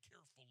you're a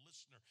careful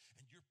listener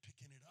and you're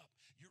picking it up.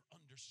 You're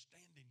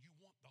understanding. You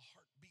want the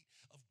heartbeat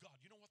of God.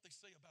 You know what they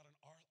say about an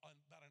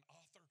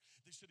author?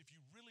 They said if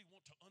you really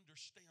want to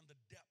understand the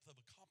depth of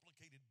a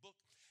complicated book,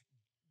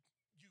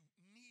 you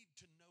need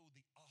to know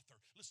the author.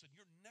 Listen,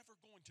 you're never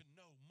going to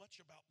know much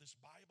about this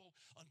Bible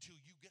until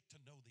you get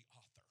to know the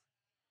author.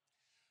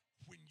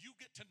 When you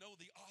get to know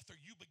the author,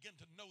 you begin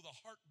to know the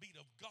heartbeat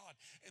of God.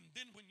 And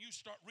then when you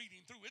start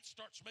reading through, it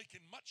starts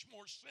making much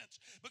more sense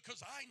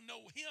because I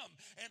know him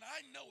and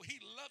I know he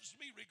loves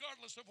me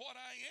regardless of what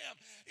I am.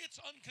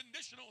 It's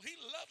unconditional. He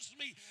loves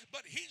me,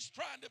 but he's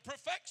trying to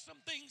perfect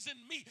some things in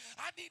me.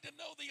 I need to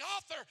know the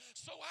author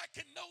so I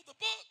can know the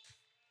book.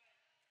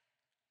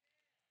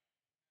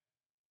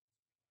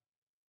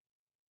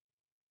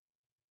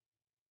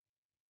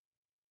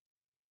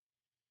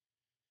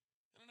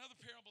 Another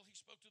parable he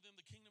spoke to them,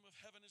 the kingdom of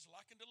heaven is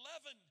likened to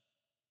leaven,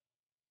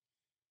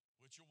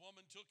 which a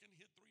woman took and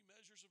hid 3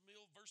 measures of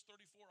meal. Verse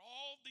 34,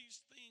 all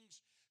these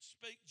things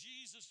spake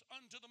Jesus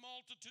unto the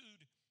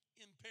multitude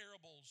in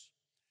parables.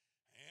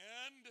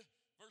 And,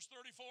 verse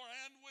 34,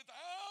 and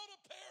without a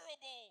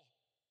parable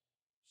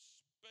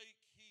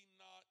spake he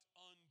not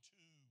unto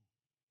them.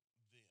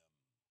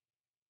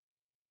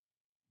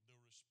 The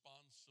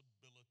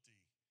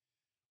responsibility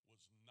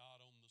was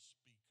not on the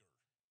speaker.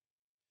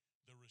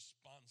 The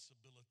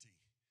responsibility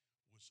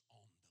was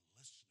on the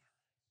listener.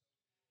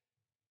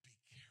 Be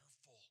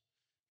careful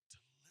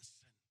to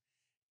listen.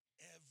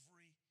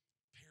 Every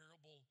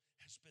parable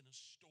has been a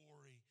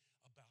story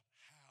about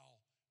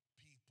how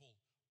people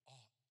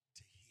ought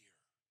to hear.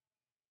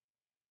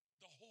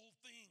 The whole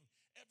thing,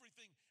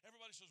 everything,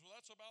 everybody says, well,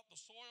 that's about the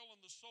soil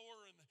and the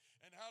sower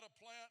and how to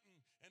plant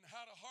and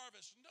how to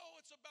harvest. No,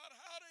 it's about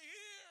how to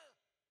hear.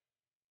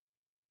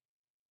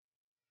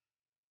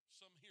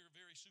 Some hear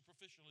very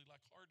superficially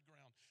like hard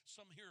ground.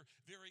 Some hear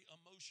very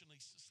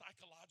emotionally,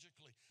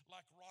 psychologically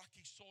like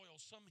rocky soil.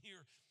 Some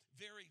hear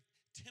very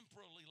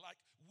temporally like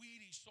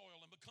weedy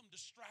soil and become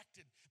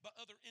distracted by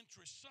other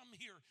interests. Some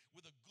hear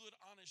with a good,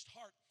 honest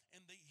heart and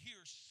they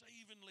hear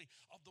savingly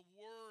of the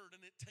word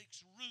and it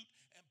takes root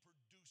and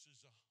produces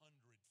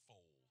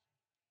 100-fold.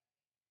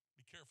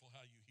 Be careful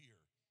how you hear.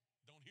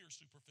 Don't hear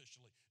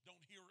superficially.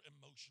 Don't hear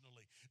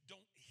emotionally.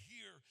 Don't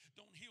hear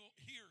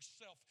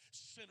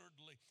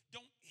self-centeredly.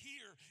 Don't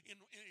hear in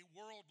a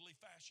worldly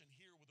fashion.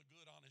 Hear with a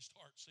good, honest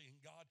heart, saying,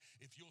 God,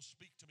 if you'll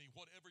speak to me,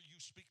 whatever you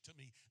speak to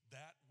me,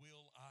 that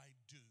will I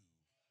do.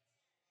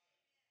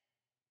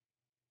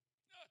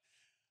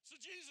 So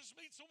Jesus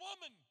meets a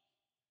woman.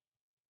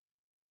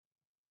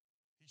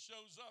 He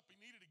shows up. He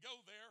needed to go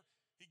there.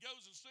 He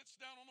goes and sits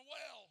down on a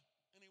well,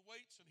 and he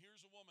waits, and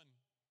here's a woman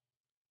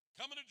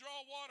coming to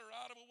draw water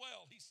out of a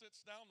well. He sits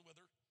down with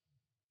her.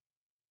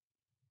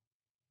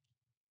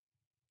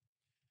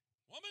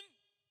 Woman,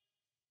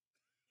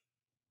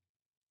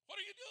 what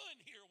are you doing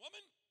here,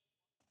 woman?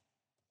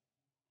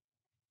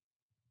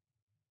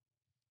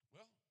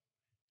 Well,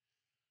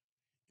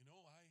 you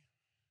know, I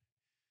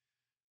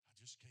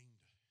just came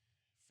to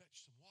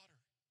fetch some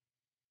water.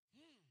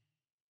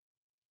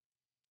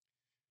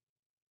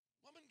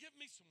 Woman, give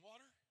me some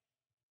water.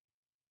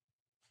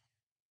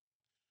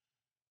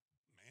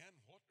 Man,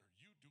 what are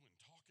you doing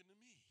talking to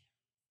me?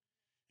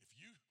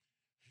 Do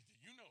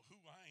you know who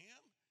I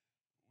am?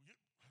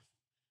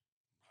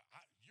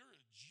 You're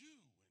a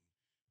Jew,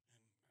 and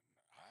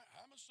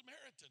I'm a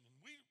Samaritan, and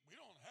we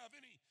don't have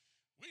any.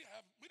 We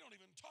don't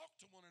even talk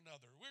to one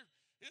another.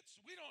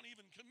 We don't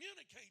even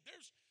communicate.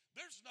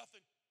 There's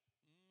nothing.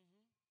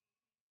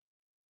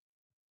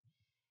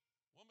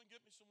 Woman,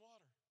 get me some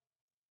water.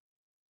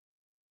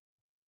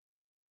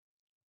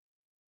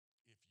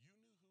 If you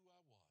knew who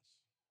I was,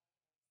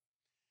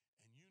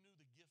 and you knew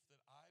the gift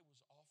that I was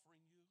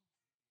offering you,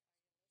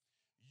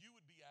 you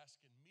would be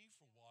asking me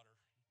for water,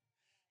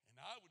 and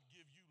I would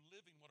give you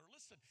living water.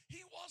 Listen,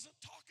 he wasn't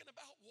talking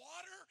about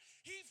water.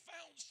 He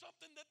found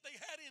something that they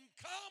had in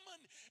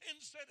common and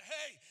said,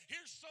 hey,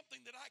 here's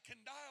something that I can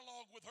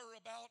dialogue with her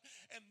about.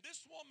 And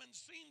this woman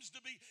seems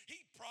to be,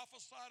 he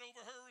prophesied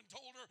over her and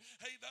told her,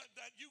 hey,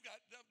 that you got,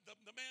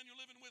 the man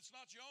you're living with is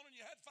not your own, and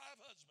you had 5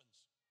 husbands.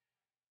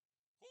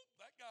 Whoop,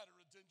 that got her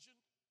attention.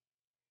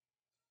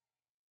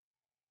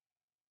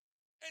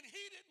 And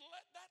he didn't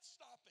let that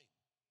stop him.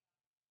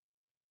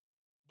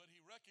 But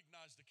he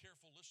recognized the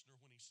careful listener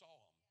when he saw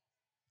him.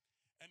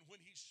 And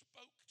when he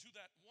spoke to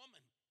that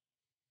woman,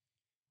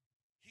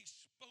 he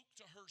spoke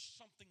to her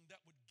something that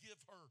would give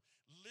her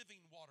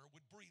living water,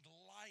 would breathe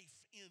life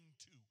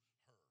into her.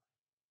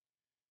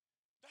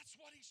 That's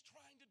what he's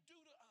trying to do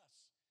to us.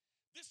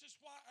 This is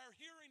why our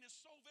hearing is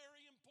so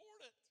very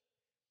important.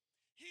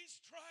 He's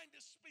trying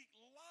to speak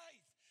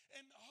life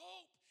and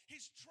hope.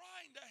 He's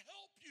trying to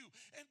help you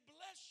and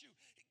bless you.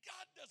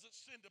 God doesn't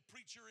send a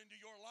preacher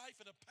into your life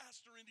and a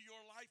pastor into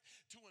your life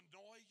to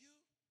annoy you.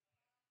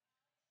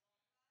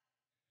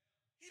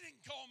 He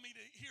didn't call me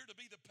here to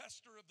be the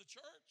pastor of the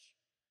church.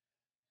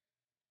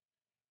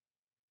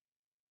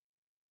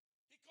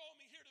 He called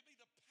me here to be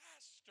the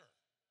pastor,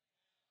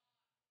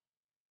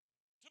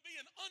 to be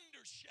an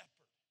under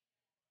shepherd.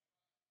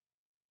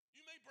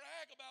 You may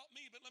brag about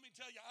me, but let me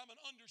tell you, I'm an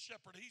under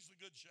shepherd. He's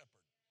the good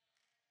shepherd.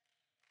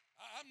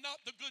 I'm not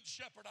the good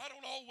shepherd. I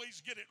don't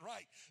always get it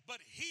right, but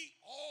he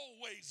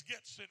always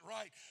gets it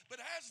right.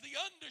 But as the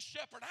under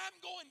shepherd, I'm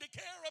going to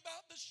care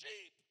about the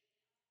sheep.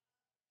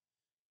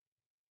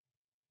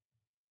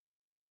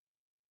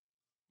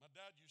 My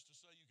dad used to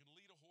say you can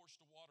lead a horse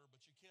to water,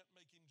 but you can't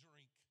make him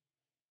drink.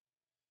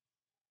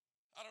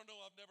 I don't know,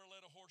 I've never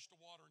led a horse to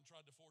water and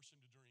tried to force him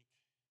to drink.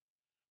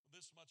 But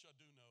this much I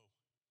do know.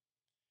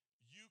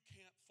 You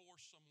can't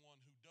force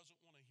someone who doesn't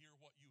want to hear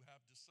what you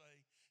have to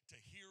say to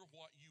hear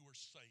what you are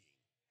saying.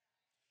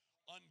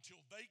 Until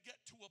they get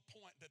to a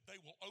point that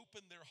they will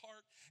open their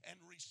heart and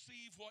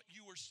receive what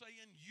you are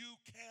saying, you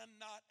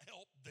cannot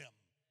help them.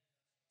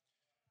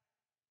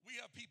 We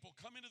have people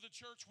come into the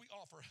church. We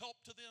offer help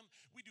to them.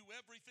 We do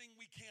everything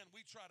we can.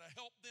 We try to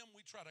help them.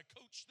 We try to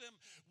coach them.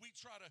 We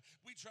try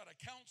to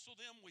counsel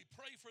them. We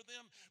pray for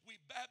them. We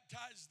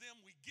baptize them.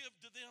 We give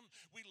to them.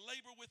 We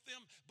labor with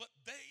them. But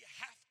they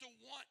have to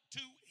want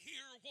to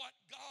hear what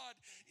God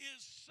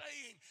is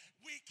saying.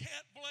 We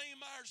can't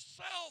blame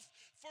ourselves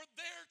for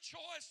their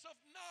choice of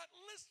not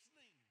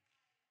listening.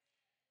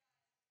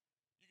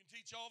 You can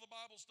teach all the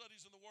Bible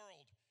studies in the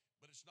world,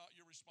 but it's not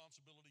your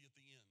responsibility at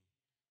the end.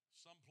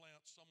 Some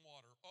plant, some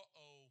water.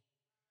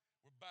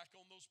 We're back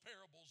on those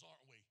parables,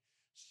 aren't we?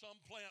 Some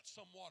plant,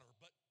 some water.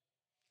 But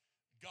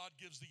God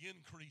gives the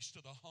increase to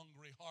the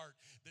hungry heart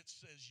that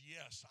says,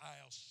 yes,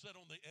 I'll sit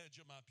on the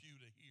edge of my pew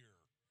to hear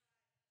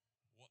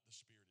what the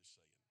Spirit is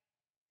saying.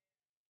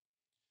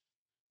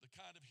 The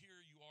kind of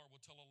hearer you are will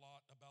tell a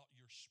lot about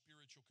your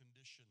spiritual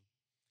condition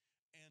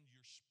and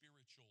your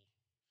spiritual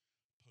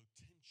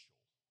potential.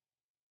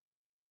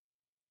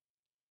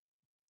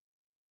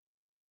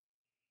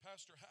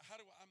 Pastor, how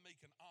do I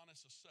make an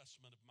honest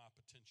assessment of my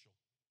potential?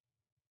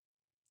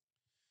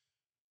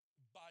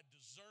 By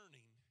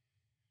discerning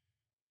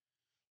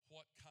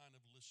what kind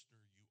of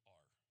listener you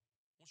are.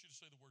 I want you to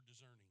say the word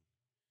discerning.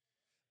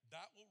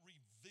 That will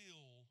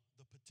reveal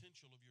the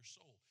potential of your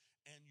soul,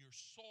 and your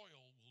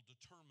soil will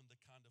determine the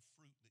kind of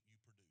fruit that you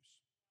produce.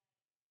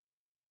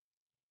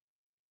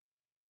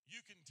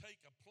 You can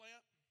take a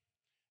plant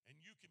and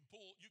you can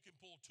pull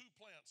 2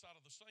 plants out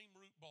of the same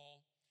root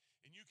ball.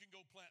 And you can go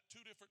plant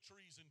 2 different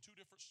trees in 2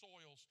 different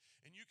soils,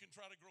 and you can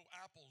try to grow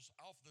apples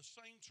off the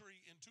same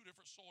tree in 2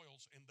 different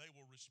soils, and they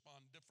will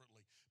respond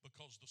differently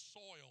because the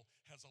soil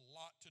has a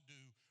lot to do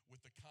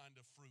with the kind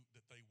of fruit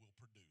that they will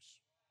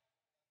produce.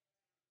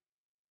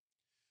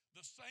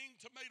 The same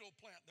tomato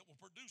plant that will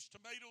produce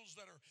tomatoes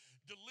that are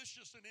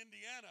delicious in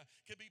Indiana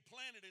can be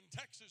planted in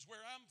Texas,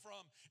 where I'm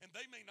from, and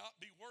they may not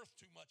be worth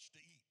too much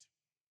to eat.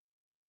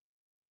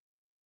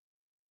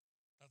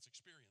 That's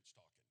experience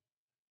talking.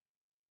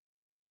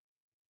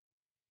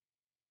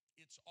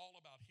 It's all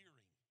about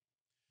hearing.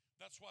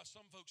 That's why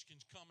some folks can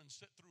come and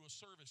sit through a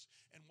service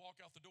and walk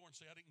out the door and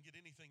say, I didn't get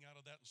anything out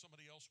of that. And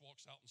somebody else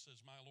walks out and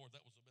says, my Lord,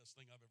 that was the best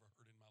thing I've ever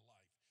heard in my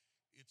life.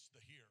 It's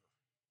the hear.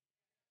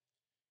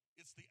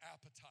 It's the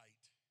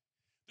appetite.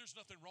 There's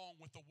nothing wrong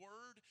with the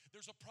word.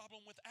 There's a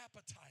problem with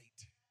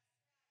appetite.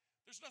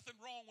 There's nothing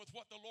wrong with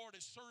what the Lord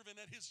is serving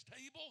at his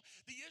table.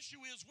 The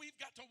issue is we've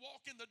got to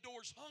walk in the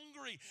doors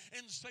hungry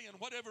and saying,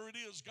 whatever it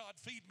is, God,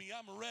 feed me.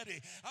 I'm ready.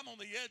 I'm on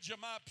the edge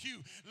of my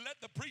pew. Let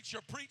the preacher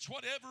preach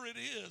whatever it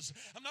is.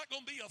 I'm not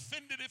going to be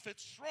offended if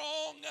it's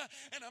strong,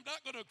 and I'm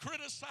not going to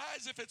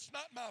criticize if it's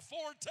not my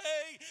forte.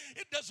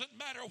 It doesn't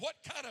matter what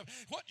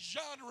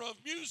genre of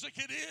music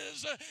it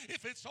is,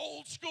 if it's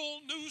old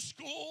school, new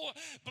school,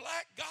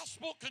 black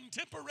gospel,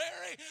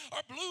 contemporary, or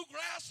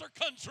bluegrass or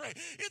country.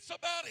 It's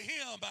about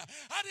him.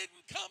 I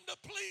didn't come to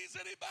please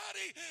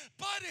anybody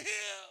but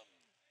him.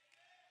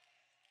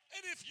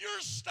 And if your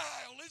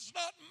style is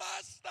not my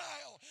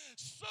style,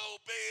 so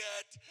be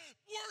it.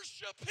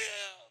 Worship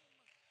him.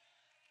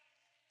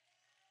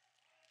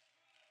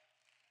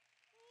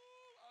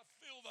 I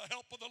feel the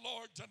help of the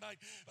Lord tonight.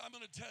 I'm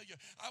going to tell you,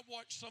 I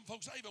watch some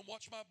folks, I even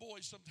watch my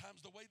boys sometimes,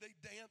 the way they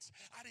dance.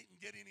 I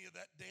didn't get any of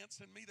that dance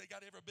in me. They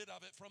got every bit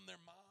of it from their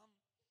mom.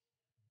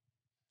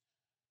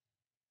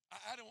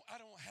 I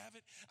don't have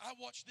it. I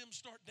watch them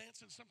start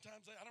dancing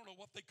sometimes. I don't know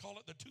what they call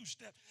it, the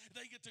two-step.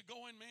 They get to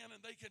going, man, and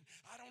they can,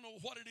 I don't know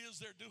what it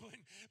is they're doing,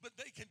 but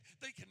they can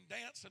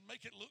dance and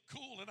make it look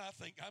cool. And I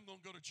think, I'm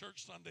going to go to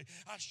church Sunday.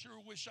 I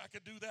sure wish I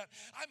could do that.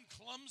 I'm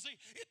clumsy.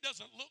 It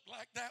doesn't look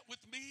like that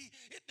with me.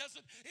 It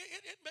doesn't,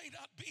 it may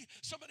not be.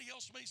 Somebody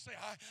else may say,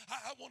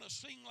 I want to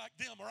sing like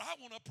them, or I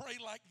want to pray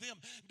like them.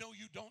 No,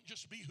 you don't.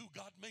 Just be who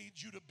God made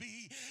you to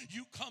be.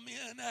 You come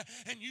in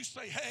and you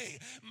say, hey,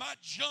 my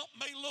jump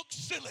may look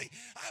silly.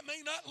 I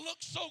may not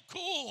look so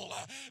cool,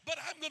 but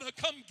I'm going to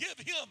come give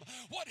him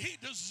what he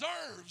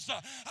deserves.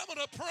 I'm going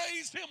to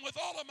praise him with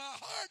all of my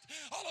heart,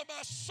 all of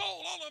my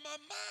soul, all of my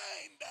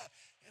mind,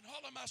 and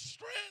all of my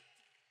strength.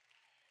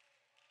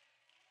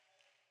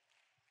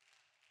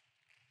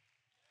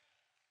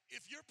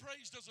 If your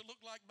praise doesn't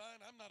look like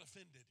mine, I'm not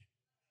offended.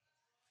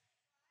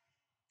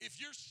 If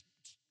your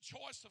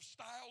choice of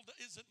style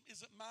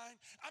isn't mine,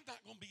 I'm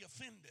not going to be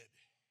offended.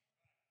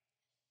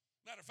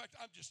 Matter of fact,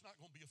 I'm just not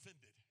going to be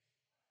offended.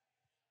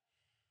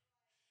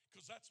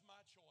 Because that's my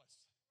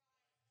choice,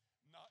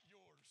 not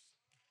yours.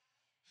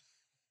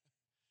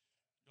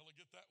 You'll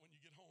get that when you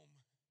get home.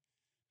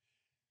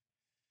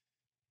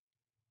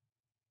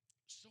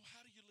 So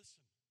how do you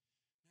listen?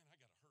 Man, I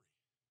got to hurry.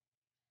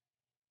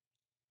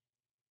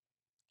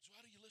 So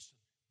how do you listen?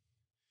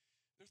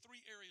 There are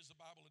 3 areas the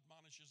Bible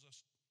admonishes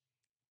us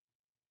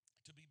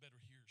to be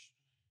better hearers.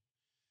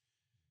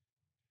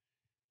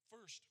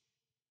 First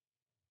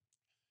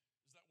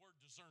is that word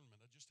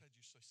discernment. I just had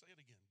you say it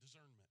again,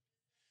 discernment.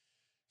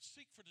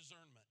 Seek for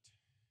discernment.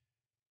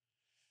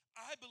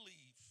 I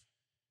believe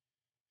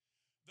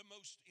the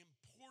most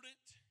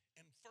important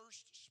and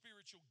first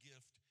spiritual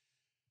gift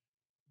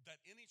that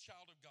any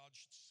child of God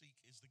should seek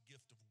is the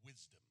gift of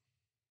wisdom.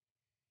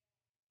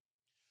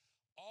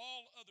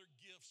 All other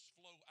gifts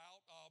flow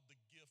out of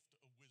the gift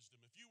of wisdom.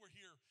 If you were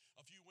here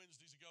a few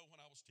Wednesdays ago when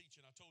I was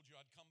teaching, I told you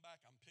I'd come back.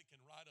 I'm picking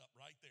right up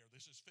right there.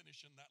 This is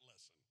finishing that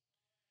lesson.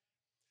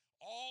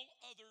 All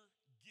other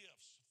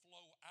gifts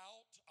flow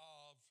out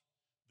of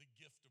the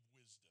gift of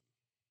wisdom.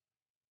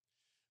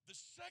 The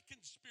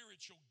second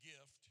spiritual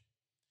gift,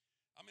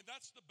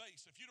 that's the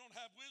base. If you don't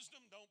have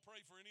wisdom, don't pray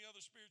for any other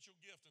spiritual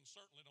gift, and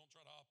certainly don't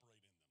try to operate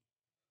in them.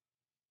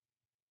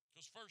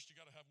 Because first you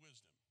got to have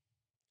wisdom.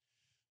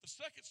 The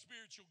second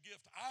spiritual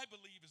gift, I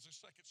believe, is the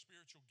second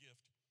spiritual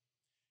gift,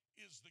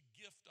 is the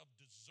gift of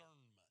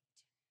discernment.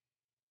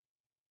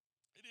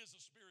 It is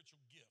a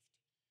spiritual gift.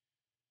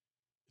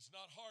 It's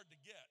not hard to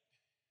get,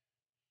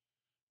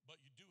 but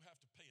you do have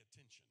to pay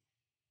attention.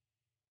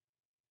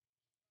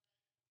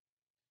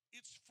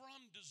 It's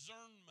from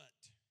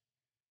discernment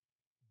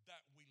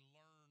that we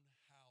learn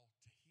how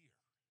to hear.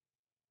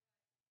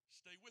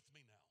 Stay with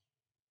me now.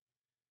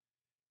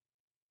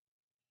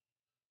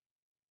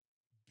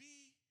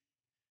 Be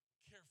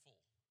careful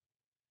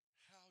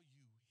how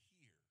you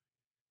hear.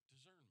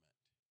 Discernment.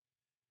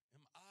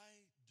 Am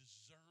I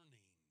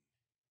discerning?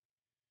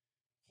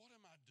 What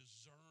am I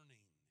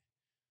discerning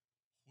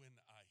when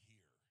I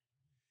hear?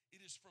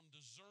 It is from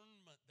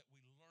discernment that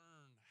we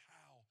learn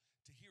how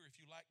to hear. If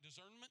you lack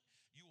discernment,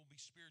 you will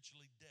be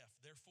spiritually deaf.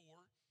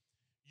 Therefore,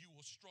 you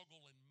will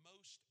struggle in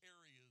most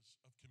areas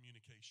of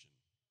communication.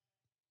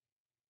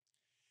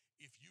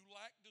 If you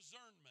lack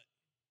discernment,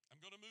 I'm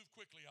going to move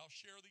quickly. I'll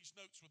share these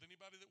notes with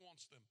anybody that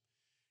wants them.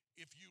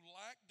 If you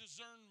lack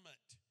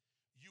discernment,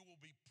 you will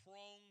be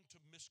prone to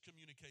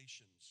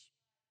miscommunications.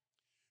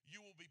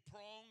 You will be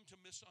prone to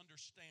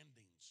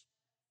misunderstandings.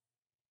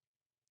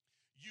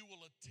 You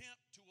will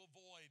attempt to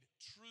avoid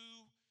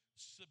true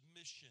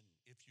submission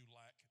if you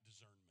lack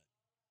discernment.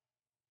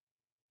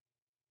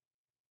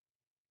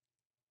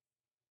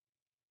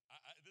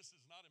 This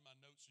is not in my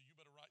notes, so you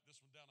better write this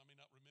one down. I may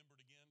not remember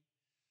it again.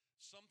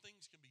 Some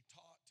things can be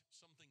taught,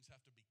 some things have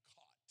to be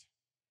caught.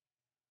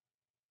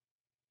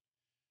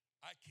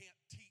 I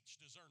can't teach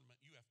discernment.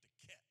 You have to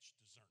catch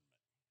discernment.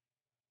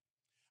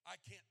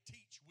 I can't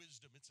teach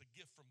wisdom. It's a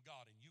gift from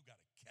God, and you got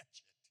to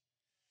catch it.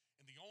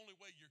 And the only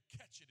way you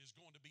catch it is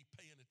going to be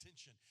paying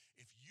attention.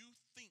 If you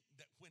think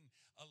that when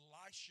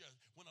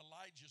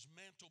Elijah's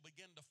mantle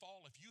began to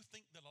fall, if you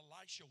think that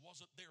Elisha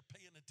wasn't there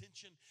paying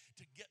attention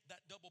to get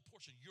that double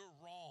portion, you're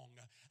wrong.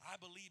 I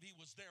believe he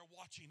was there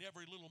watching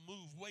every little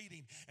move,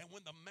 waiting. And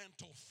when the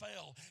mantle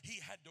fell,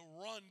 he had to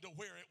run to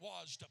where it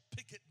was to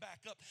pick it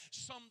back up.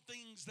 Some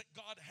things that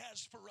God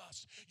has for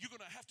us, you're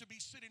going to have to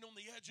be sitting on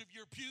the edge of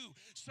your pew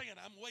saying,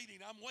 I'm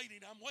waiting, I'm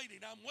waiting, I'm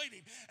waiting, I'm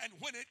waiting. And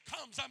when it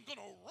comes, I'm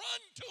going to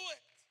run to it.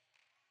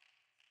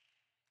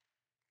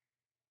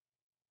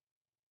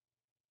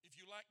 If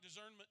you lack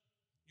discernment,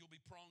 you'll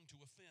be prone to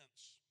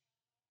offense.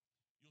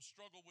 You'll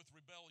struggle with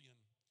rebellion.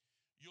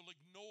 You'll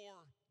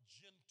ignore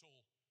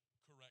gentle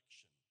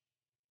correction.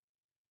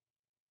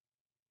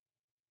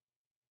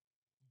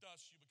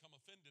 Thus, you become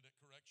offended at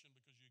correction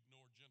because you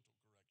ignore gentle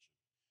correction,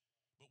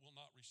 but will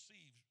not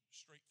receive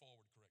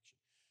straightforward correction.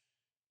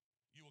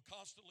 You will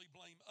constantly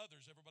blame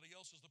others. Everybody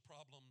else is the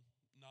problem,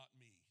 not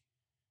me.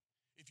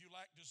 If you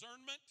lack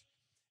discernment,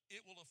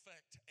 it will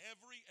affect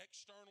every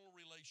external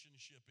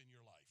relationship in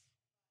your life.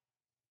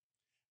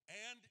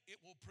 And it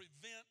will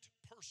prevent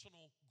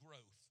personal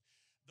growth.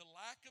 The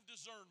lack of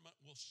discernment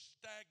will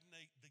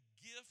stagnate the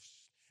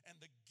gifts and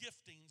the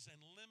giftings and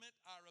limit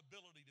our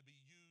ability to be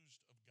used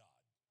of God.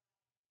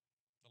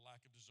 The lack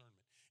of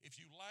discernment. If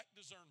you lack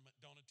discernment,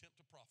 don't attempt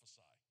to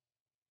prophesy.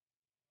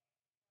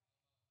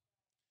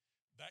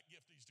 That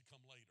gift needs to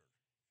come later.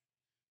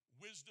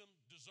 Wisdom,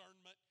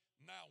 discernment.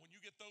 Now, when you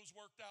get those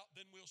worked out,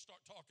 then we'll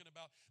start talking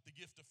about the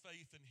gift of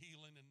faith and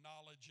healing and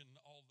knowledge and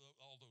all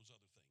those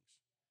other things.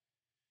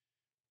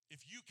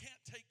 If you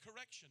can't take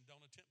correction,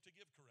 don't attempt to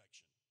give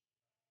correction.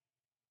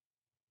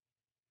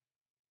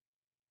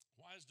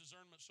 Why is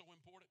discernment so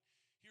important?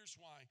 Here's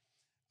why.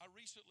 I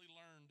recently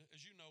learned,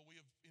 as you know, we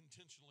have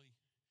intentionally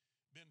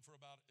been for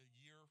about a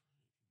year,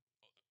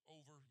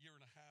 over a year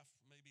and a half,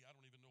 maybe. I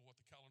don't even know what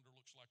the calendar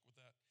looks like with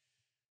that.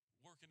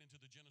 Working into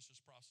the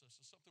Genesis process.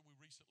 It's something we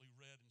recently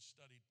read and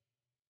studied.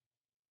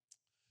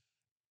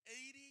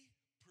 80%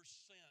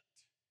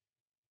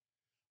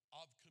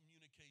 of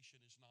communication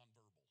is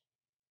nonverbal.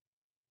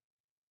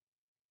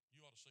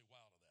 You ought to say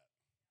wow to that.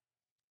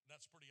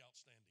 That's pretty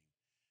outstanding.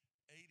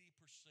 80%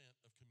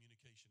 of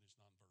communication is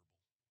nonverbal.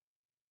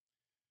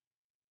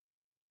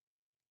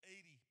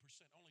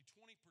 80%. Only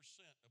 20%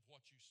 of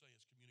what you say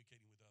is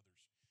communicating with others.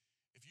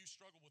 If you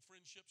struggle with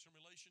friendships and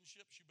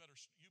relationships, you better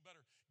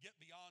get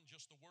beyond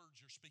just the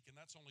words you're speaking.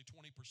 That's only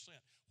 20%.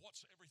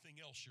 What's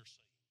everything else you're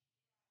saying?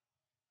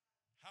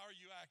 How are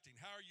you acting?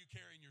 How are you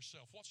carrying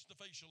yourself? What's the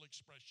facial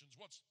expressions?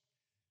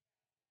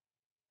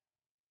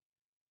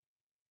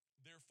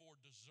 Therefore,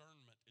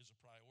 discernment is a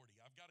priority.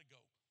 I've got to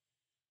go.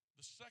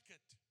 The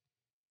second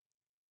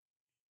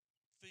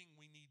thing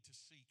we need to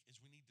seek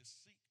is we need to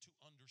seek to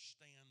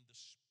understand the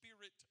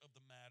spirit of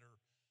the matter,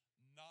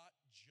 not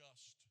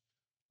just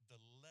the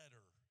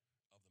letter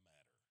of the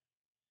matter.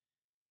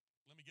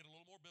 Let me get a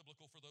little more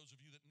biblical for those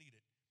of you that need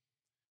it.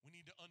 We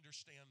need to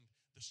understand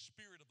the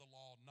spirit of the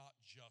law, not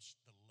just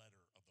the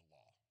letter of the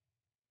law.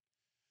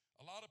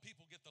 A lot of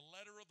people get the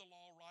letter of the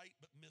law right,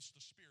 but miss the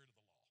spirit of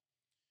the law.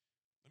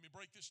 Let me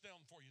break this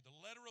down for you.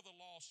 The letter of the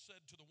law said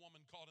to the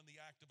woman caught in the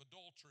act of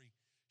adultery,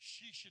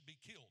 she should be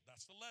killed.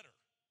 That's the letter.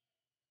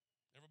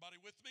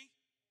 Everybody with me?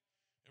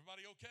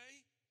 Everybody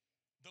okay?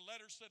 The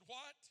letter said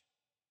what?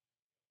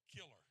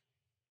 Kill her.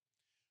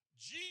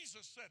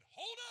 Jesus said,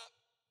 hold up.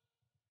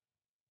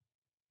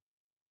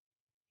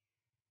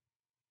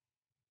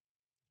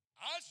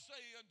 I say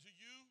unto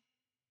you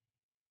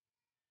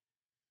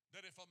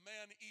that if a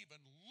man even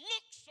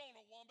looks on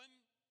a woman,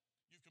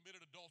 you've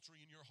committed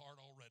adultery in your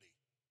heart already.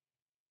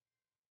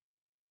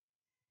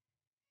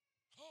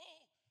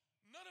 Oh,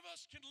 none of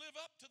us can live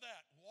up to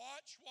that.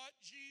 Watch what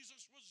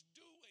Jesus was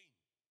doing.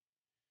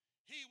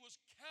 He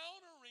was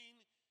countering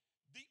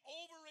the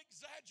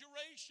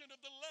over-exaggeration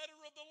of the letter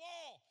of the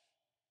law.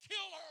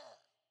 Kill her.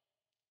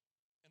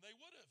 And they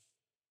would have.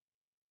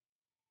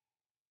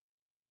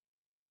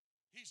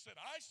 He said,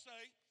 I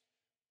say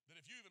that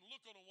if you even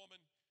look on a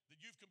woman,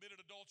 that you've committed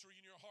adultery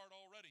in your heart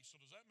already.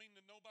 So does that mean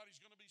that nobody's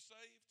going to be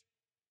saved?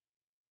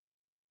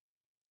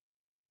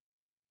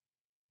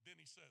 Then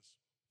he says,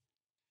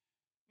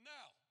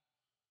 now,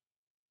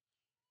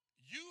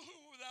 you who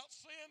are without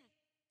sin,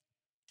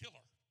 kill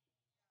her.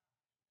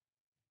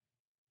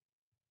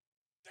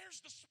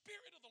 There's the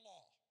spirit of the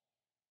law.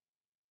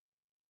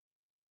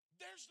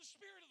 There's the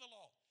spirit of the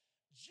law.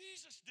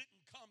 Jesus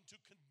didn't come to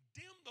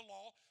condemn the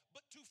law,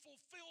 but to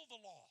fulfill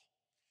the law.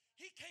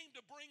 He came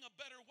to bring a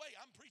better way.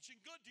 I'm preaching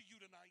good to you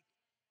tonight.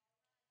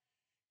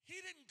 He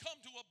didn't come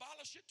to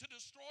abolish it, to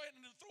destroy it,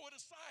 and to throw it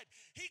aside.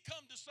 He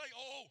come to say,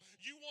 oh,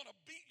 you want to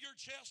beat your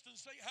chest and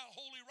say how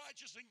holy,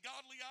 righteous, and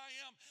godly I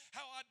am,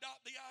 how I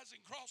dot the I's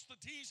and cross the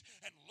T's,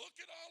 and look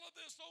at all of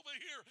this over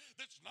here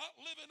that's not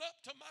living up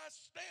to my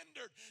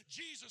standard.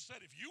 Jesus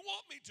said, if you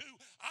want me to,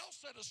 I'll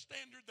set a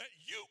standard that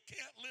you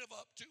can't live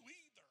up to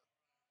either.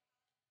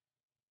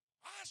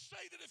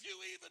 say that if you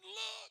even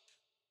look.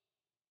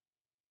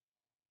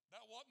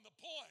 That wasn't the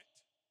point.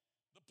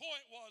 The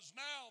point was,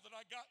 now that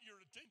I got your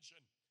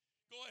attention,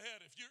 go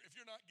ahead. If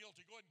you're not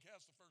guilty, go ahead and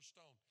cast the first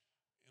stone.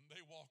 And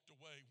they walked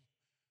away.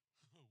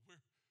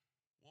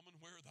 Woman,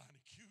 where are thine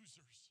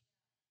accusers?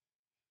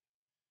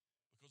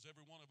 Because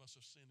every one of us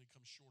have sinned and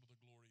come short of the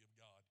glory of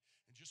God.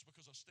 And just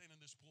because I stand in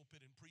this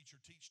pulpit and preach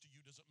or teach to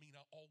you doesn't mean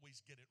I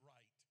always get it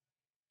right.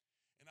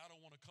 And I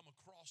don't want to come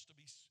across to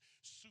be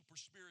super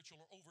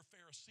spiritual or over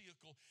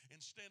Pharisaical and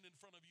stand in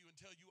front of you and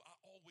tell you I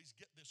always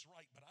get this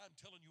right. But I'm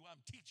telling you, I'm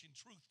teaching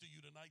truth to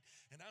you tonight.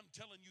 And I'm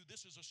telling you,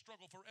 this is a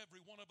struggle for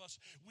every one of us.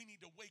 We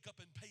need to wake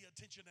up and pay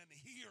attention and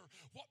hear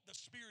what the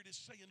Spirit is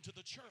saying to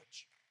the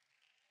church.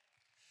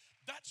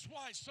 That's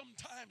why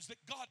sometimes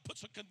that God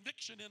puts a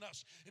conviction in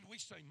us and we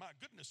say, my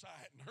goodness, I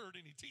hadn't heard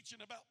any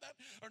teaching about that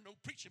or no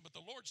preaching, but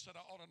the Lord said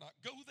I ought to not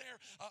go there.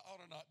 I ought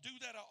to not do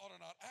that. I ought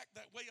to not act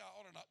that way. I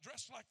ought to not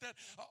dress like that.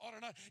 I ought to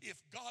not. If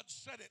God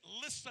said it,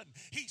 listen,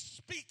 He's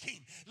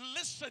speaking.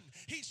 Listen,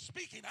 He's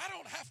speaking. I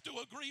don't have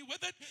to agree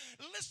with it.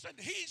 Listen,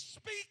 He's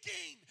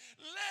speaking.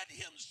 Let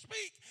Him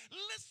speak.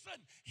 Listen,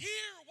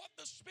 hear what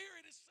the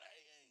Spirit is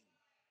saying.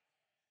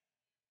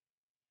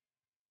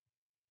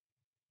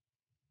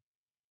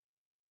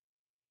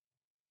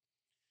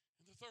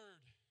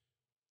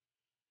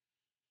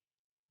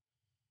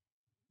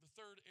 The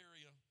third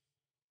area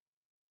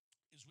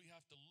is we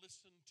have to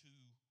listen to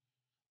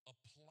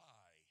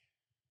apply,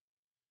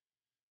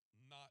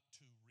 not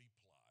to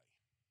reply.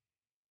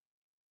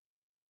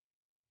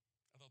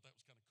 I thought that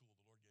was kind of cool.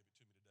 The Lord gave it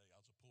to me today.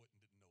 I was a poet and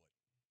didn't know it.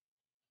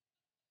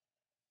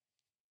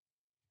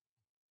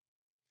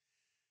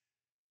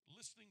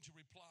 Listening to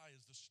reply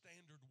is the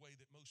standard way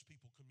that most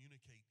people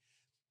communicate.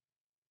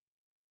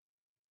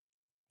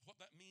 What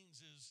that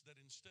means is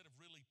that instead of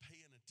really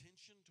paying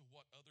attention to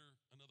what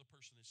another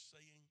person is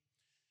saying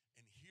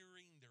and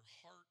hearing their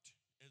heart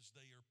as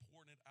they are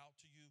pouring it out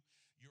to you,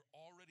 you're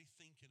already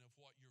thinking of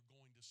what you're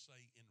going to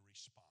say in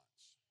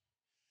response.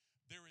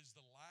 There is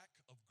the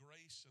lack of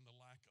grace and the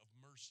lack of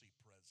mercy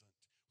present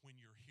when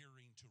you're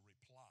hearing to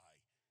reply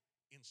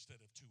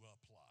instead of to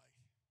apply.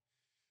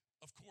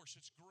 Of course,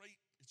 it's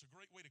great. It's a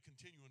great way to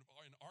continue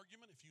an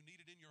argument. If you need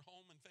it in your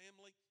home and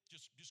family,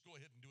 just go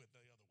ahead and do it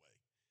the other way.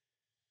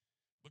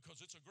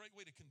 Because it's a great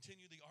way to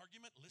continue the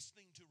argument,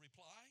 listening to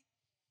reply.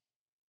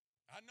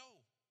 I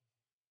know.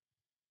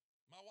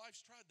 My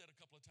wife's tried that a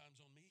couple of times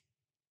on me.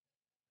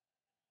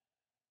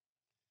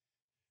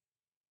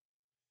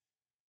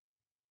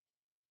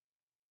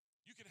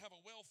 You can have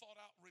a well thought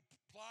out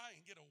reply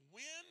and get a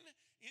win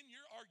in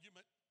your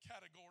argument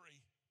category.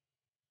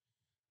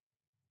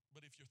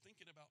 But if you're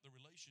thinking about the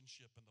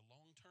relationship in the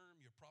long term,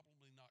 you're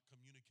probably not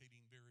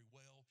communicating very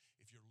well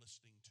if you're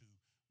listening to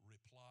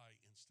reply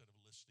instead of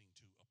listening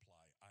to apply.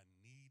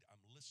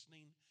 I'm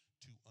listening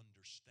to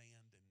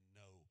understand and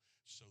know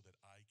so that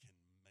I can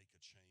make a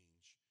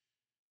change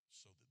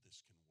so that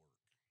this can work.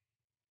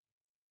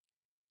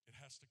 It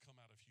has to come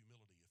out of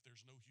humility. If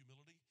there's no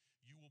humility,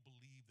 you will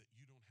believe that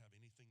you don't have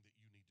anything that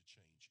you need to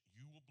change.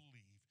 You will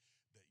believe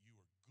that you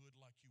are good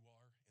like you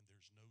are and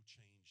there's no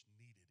change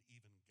needed.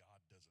 Even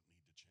God doesn't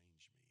need to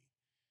change me.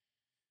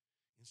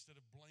 Instead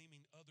of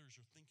blaming others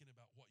or thinking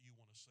about what you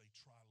want to say,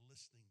 try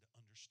listening to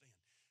understand.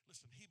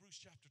 Listen,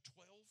 Hebrews chapter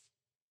 12,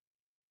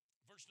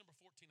 verse number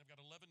 14. I've got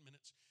 11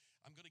 minutes.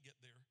 I'm going to get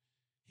there.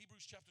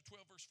 Hebrews chapter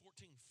 12, verse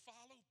 14.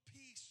 Follow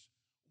peace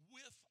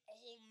with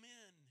all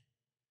men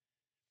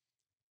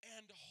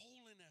and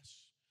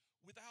holiness,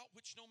 without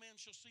which no man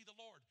shall see the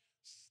Lord.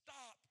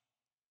 Stop.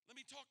 Let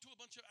me talk to a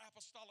bunch of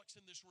apostolics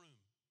in this room.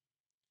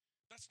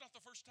 That's not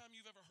the first time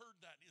you've ever heard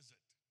that, is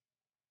it?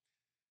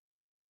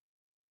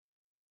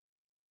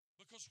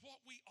 Because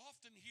what we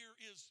often hear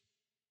is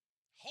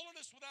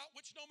holiness without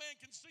which no man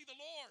can see the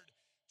Lord.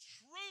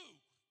 True.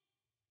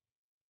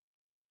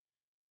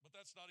 But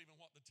that's not even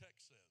what the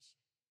text says.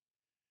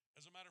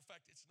 As a matter of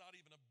fact, it's not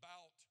even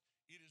about,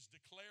 it is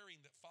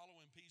declaring that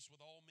following peace with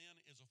all men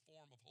is a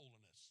form of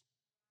holiness.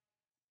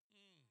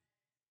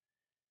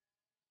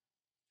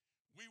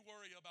 We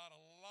worry about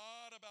a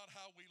lot about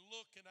how we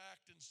look and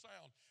act and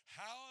sound.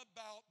 How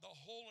about the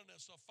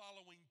holiness of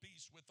following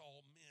peace with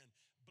all men?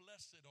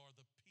 Blessed are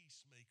the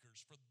peacemakers,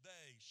 for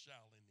they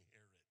shall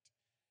inherit.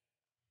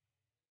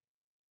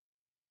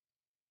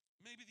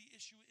 Maybe the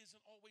issue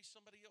isn't always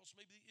somebody else.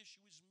 Maybe the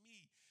issue is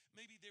me.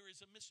 Maybe there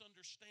is a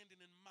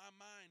misunderstanding in my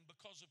mind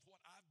because of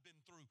what I've been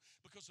through,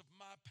 because of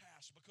my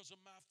past, because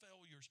of my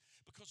failures,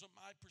 because of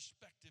my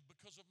perspective,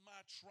 because of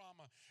my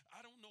trauma.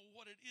 I don't know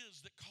what it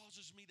is that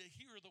causes me to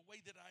hear the way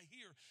that I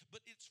hear,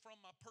 but it's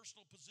from my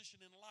personal position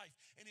in life.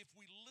 And if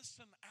we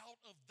listen out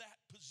of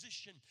that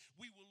position,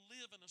 we will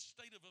live in a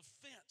state of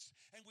offense,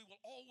 and we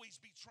will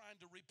always be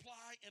trying to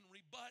reply and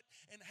rebut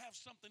and have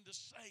something to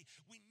say.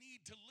 We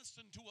need to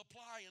listen to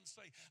apply and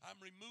say,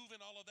 I'm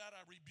removing all of that.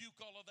 I rebuke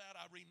all of that.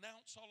 I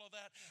renounce all of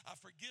that. I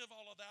forgive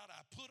all of that.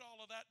 I put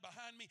all of that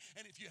behind me.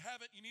 And if you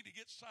haven't, you need to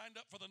get signed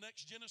up for the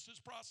next Genesis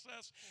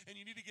process, and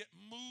you need to get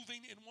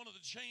moving in one of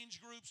the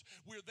change groups.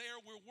 We're there.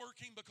 We're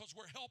working because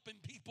we're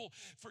helping people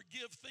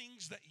forgive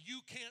things that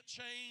you can't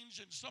change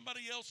and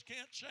somebody else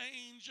can't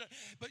change,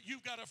 but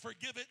you've got to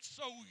forgive it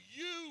so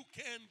you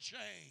can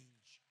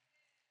change.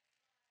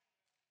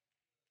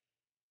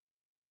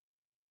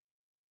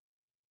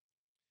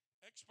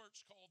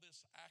 Experts call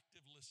this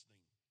active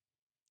listening.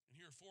 And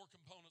here are 4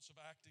 components of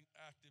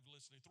active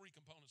listening, 3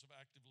 components of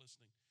active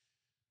listening.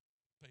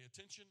 Pay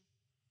attention.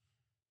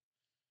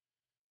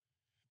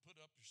 Put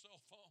up your cell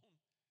phone.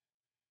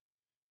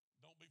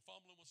 Don't be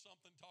fumbling with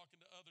something, talking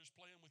to others,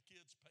 playing with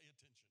kids. Pay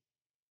attention.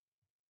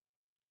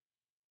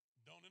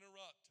 Don't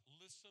interrupt.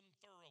 Listen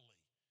thoroughly.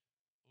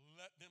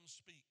 Let them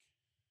speak.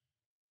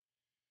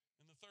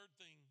 And the third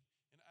thing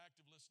in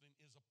active listening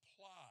is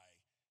apply.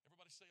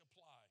 Everybody say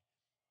apply.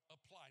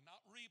 Apply,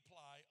 not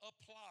reply.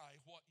 Apply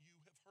what you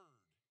have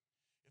heard.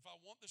 If I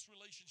want this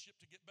relationship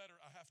to get better,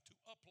 I have to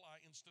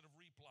apply instead of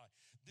reply.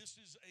 This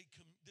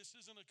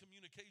isn't a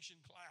communication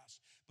class,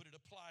 but it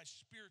applies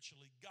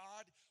spiritually.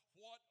 God,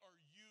 what are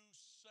you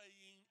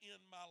saying in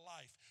my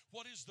life?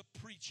 What is the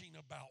preaching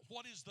about?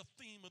 What is the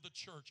theme of the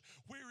church?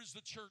 Where is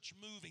the church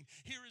moving?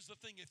 Here is the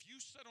thing. If you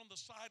sit on the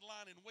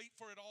sideline and wait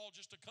for it all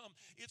just to come,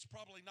 it's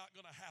probably not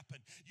going to happen.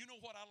 You know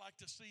what I like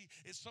to see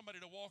is somebody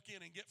to walk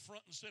in and get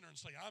front and center and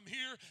say, I'm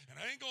here and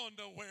I ain't going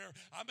nowhere.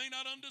 I may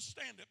not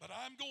understand it, but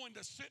I'm going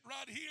to sit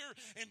right here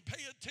and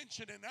pay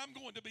attention, and I'm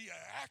going to be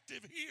an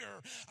active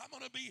hearer. I'm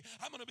going to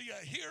be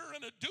a hearer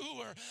and a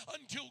doer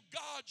until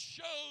God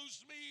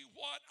shows me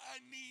what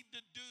I need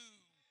to do.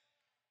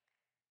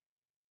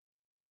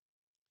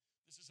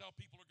 This is how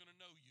people are going to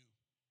know you.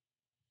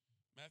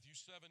 Matthew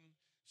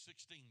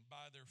 7:16,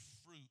 by their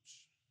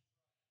fruits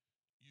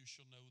you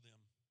shall know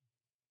them.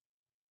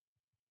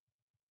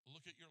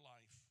 Look at your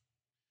life.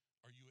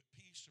 Are you at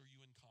peace or are you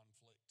in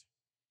conflict?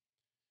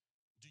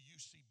 Do you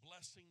see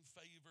blessing,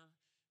 favor,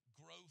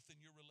 growth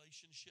in your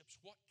relationships?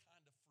 What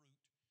kind of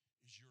fruit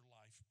is your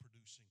life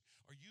producing?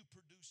 Are you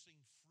producing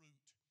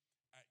fruit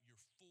at your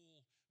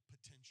full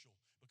potential?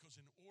 Because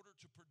in order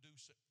to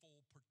produce at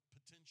full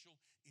potential,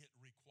 it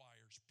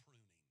requires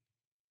pruning.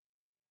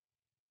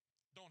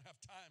 Don't have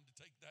time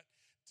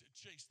to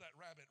chase that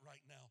rabbit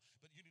right now,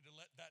 but you need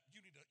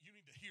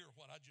to hear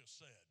what I just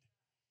said.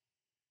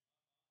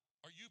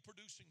 Are you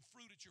producing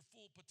fruit at your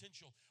full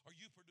potential? Are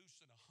you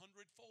producing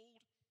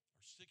 100-fold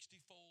or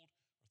 60-fold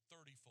or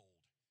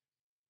 30-fold?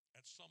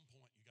 At some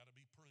point, you got to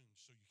be pruned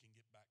so you can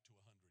get back to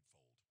 100-fold.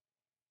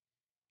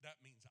 That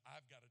means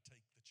I've got to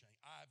take the change.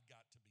 I've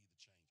got to be the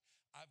change.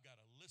 I've got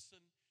to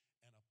listen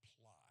and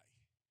apply.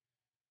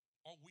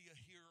 Are we a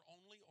hearer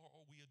only, or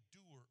are we a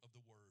doer of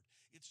the word?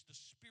 It's the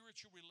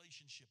spiritual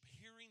relationship,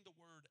 hearing the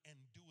word and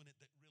doing it,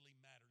 that really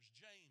matters.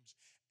 James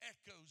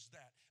echoes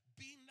that.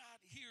 Be not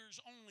hearers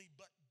only,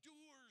 but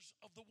doers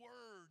of the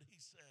word, he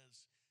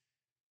says.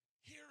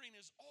 Hearing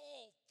is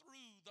all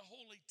through the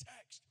holy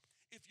text.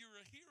 If you're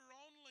a hearer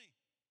only,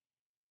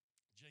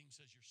 James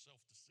says you're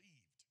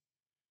self-deceived.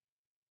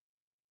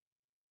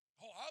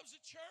 Oh, I was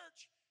at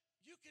church.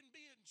 You can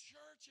be in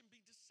church and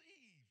be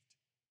deceived.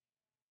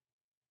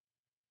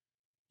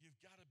 You've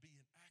got to be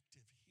an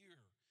active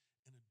hearer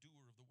and a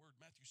doer of the word.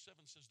 Matthew 7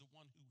 says, the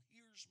one who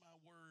hears my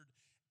word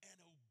and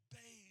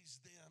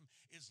obeys them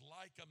is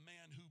like a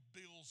man who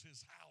builds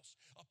his house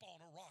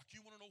upon a rock.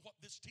 You want to know what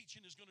this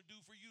teaching is going to do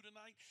for you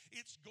tonight?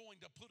 It's going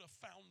to put a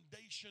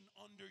foundation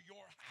under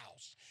your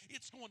house.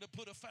 It's going to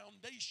put a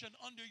foundation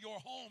under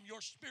your home. Your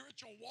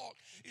spiritual walk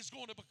is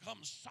going to become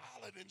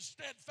solid and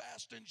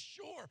steadfast and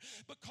sure,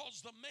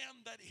 because the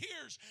man that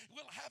hears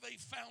will have a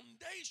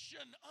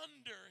foundation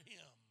under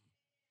him.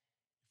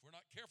 If we're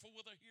not careful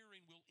with our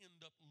hearing, we'll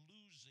end up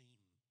losing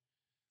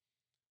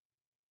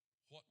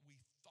what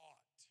we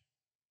thought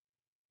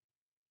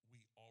we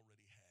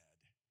already had.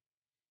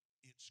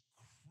 It's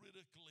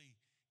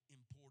critically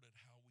important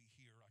how we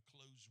hear. I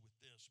close with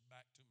this,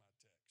 back to my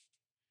text.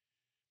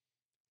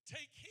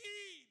 Take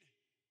heed,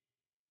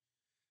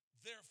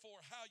 therefore,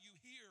 how you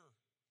hear,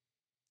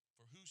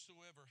 for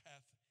whosoever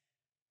hath,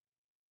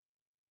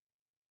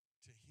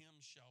 to him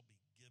shall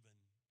be given,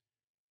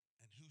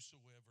 and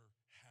whosoever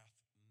hath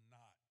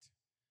not,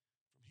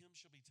 from him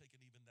shall be taken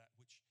even that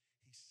which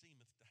he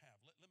seemeth to have.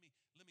 Let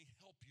me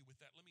help you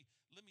with that. Let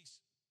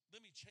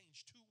me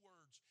change 2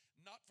 words,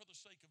 not for the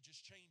sake of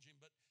just changing,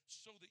 but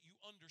so that you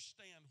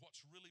understand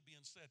what's really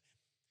being said.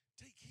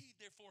 Take heed,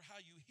 therefore, how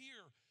you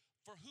hear,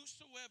 for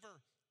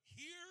whosoever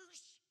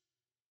hears,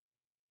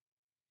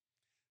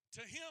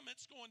 to him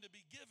it's going to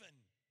be given,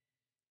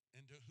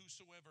 and to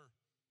whosoever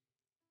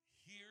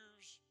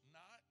hears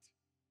not,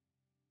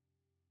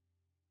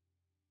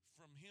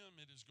 from him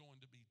it is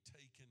going to be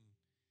taken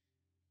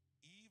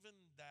even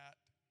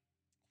that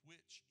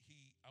which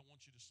he, I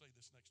want you to say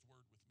this next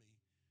word with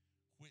me,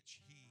 which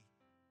he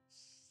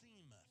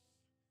seemeth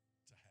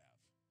to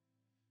have.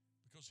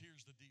 Because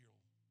here's the deal.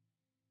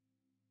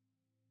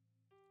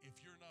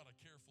 If you're not a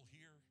careful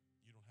hearer,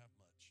 you don't have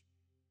much.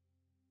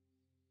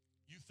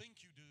 You think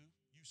you do,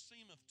 you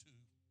seemeth to.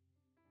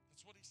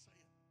 That's what he's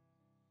saying.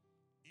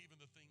 Even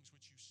the things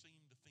which you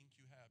seem to think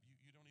you have,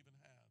 you don't even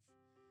have,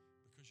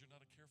 because you're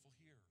not a careful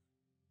hearer.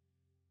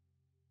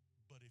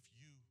 But if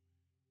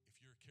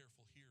you're a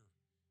careful hearer,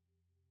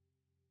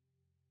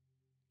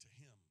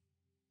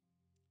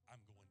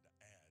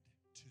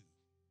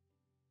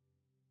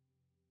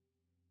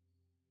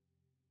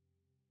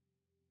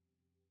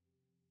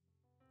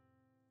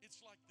 It's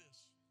like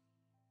this.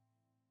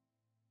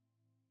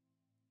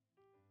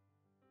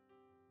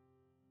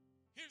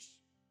 Here's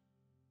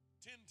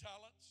 10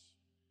 talents.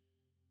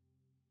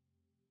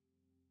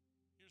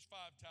 Here's 5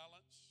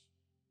 talents.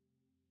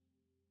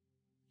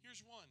 Here's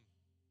 1. It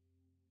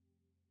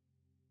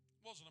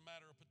wasn't a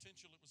matter of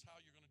potential, it was how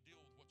you're going to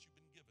deal with what you've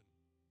been given.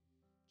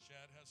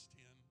 Chad has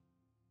 10.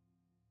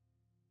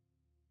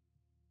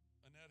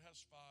 Annette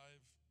has 5.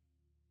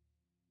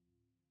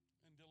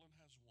 And Dylan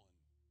has 1.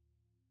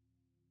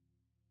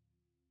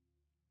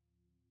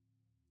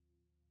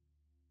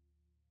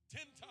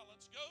 $10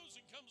 talents goes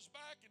and comes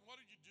back, and what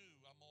did you do?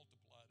 I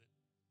multiplied it.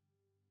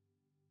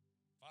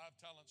 5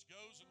 talents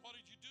goes, and what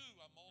did you do?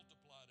 I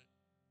multiplied it.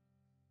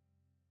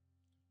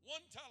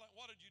 1 talent,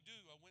 what did you do?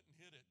 I went and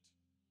hid it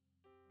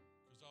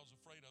because I was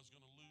afraid I was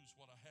going to lose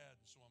what I had,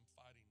 and so I'm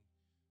fighting.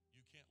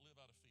 You can't live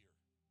out of fear.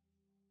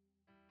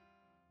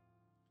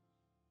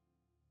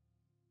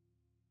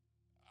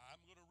 I'm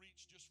going to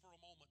reach just for a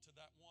moment to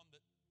that one that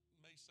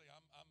may say,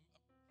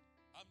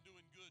 I'm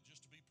doing good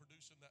just to be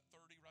producing that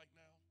 30 right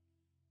now.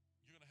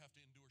 You're going to have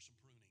to endure some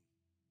pruning.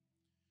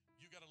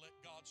 You got to let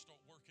God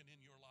start working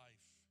in your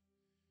life.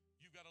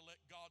 You've got to let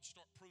God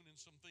start pruning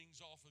some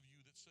things off of you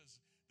that says,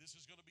 this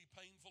is going to be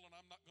painful and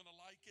I'm not going to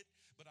like it,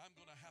 but I'm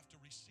going to have to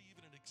receive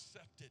it and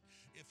accept it.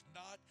 If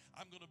not,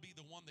 I'm going to be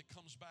the one that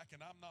comes back and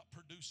I'm not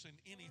producing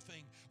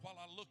anything while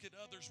I look at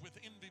others with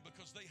envy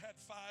because they had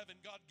 5 and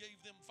God gave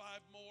them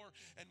 5 more,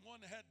 and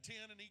one had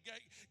 10 and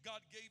God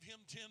gave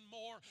him 10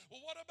 more.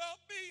 Well, what about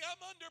me?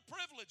 I'm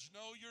underprivileged.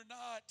 No, you're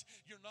not.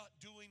 You're not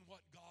doing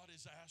what God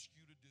has asked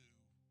you to do.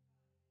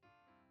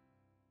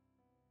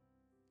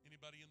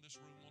 Anybody in this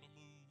room want to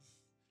move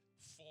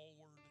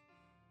forward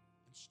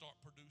and start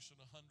producing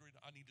 100?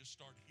 I need to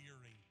start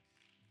hearing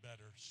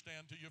better.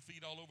 Stand to your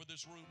feet all over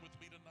this room with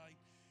me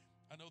tonight.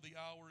 I know the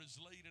hour is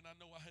late and I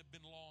know I have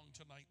been long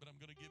tonight, but I'm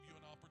going to give you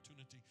an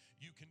opportunity.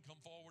 You can come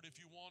forward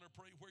if you want or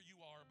pray where you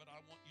are, but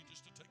I want you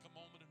just to take a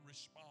moment and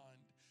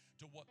respond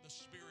to what the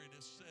Spirit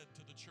has said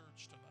to the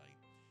church tonight.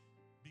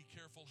 Be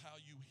careful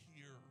how you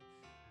hear.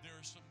 There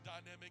are some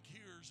dynamic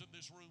hearers in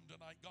this room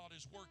tonight. God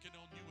is working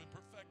on you and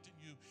perfecting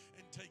you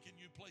and taking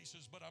you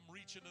places, but I'm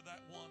reaching to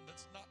that one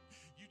that's not,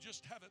 you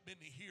just haven't been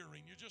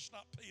hearing. You're just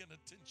not paying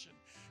attention.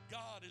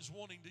 God is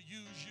wanting to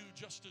use you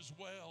just as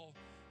well.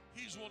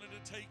 He's wanting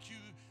to take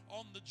you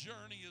on the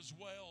journey as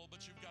well,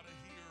 but you've got to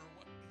hear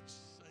what He's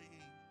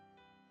saying.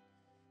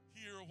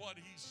 Hear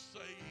what He's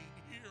saying.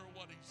 Hear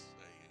what He's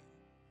saying.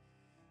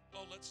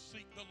 Oh, let's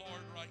seek the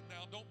Lord right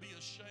now. Don't be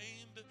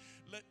ashamed.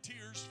 Let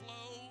tears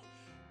flow.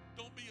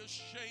 Don't be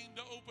ashamed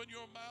to open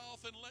your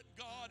mouth and let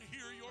God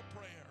hear your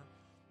prayer.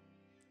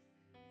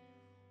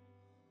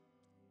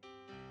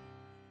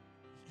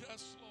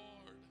 Yes,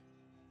 Lord.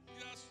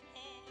 Yes,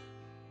 Lord.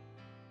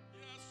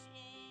 Yes,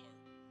 Lord.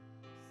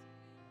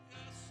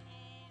 Yes,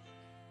 Lord.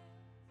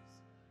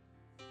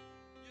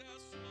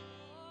 Yes, Lord.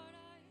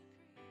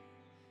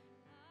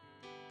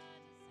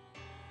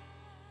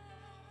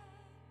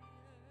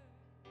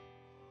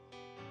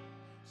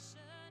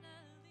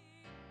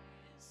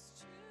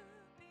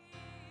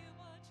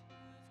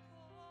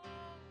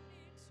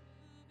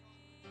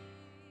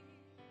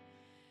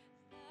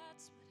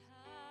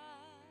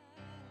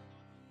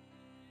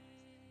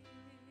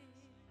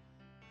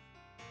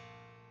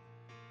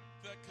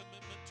 That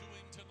commitment to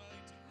Him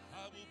tonight.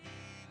 I will be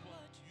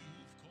what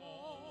You've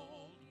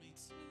called me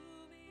to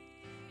be.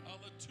 I'll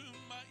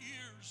attune my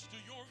ears to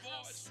Your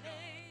voice, God.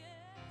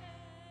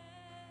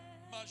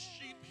 My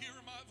sheep hear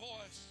my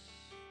voice.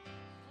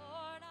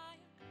 Lord, I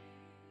agree.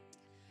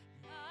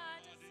 My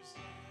desire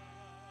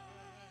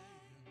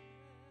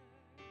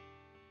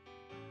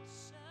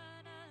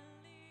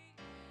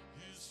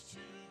is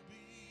to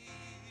be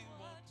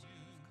what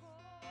You've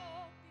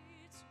called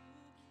me to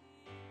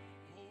be.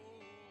 Oh,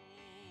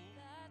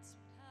 that's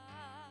what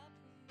I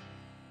believe.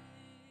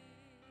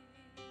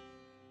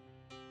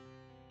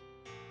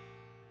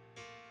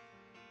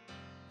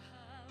 I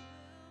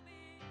will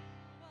be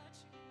what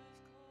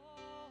You've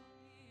called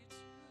me to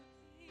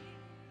be.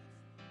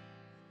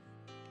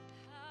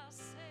 I'll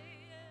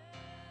say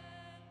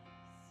yes.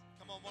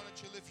 Come on, why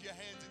don't you lift your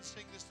hands and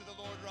sing this to the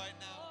Lord right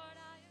now? Lord,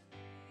 I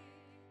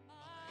agree.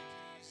 My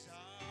desire.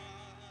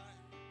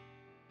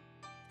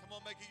 Come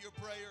on, make it your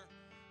prayer.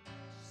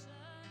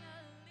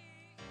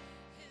 Personally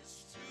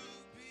is to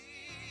be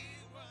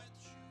what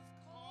You've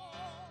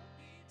called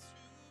me to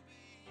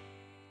be.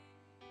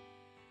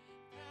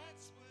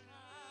 That's what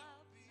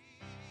I'll be.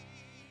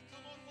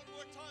 Come on, one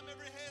more time,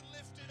 every hand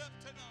lifted up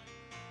tonight.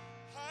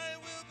 I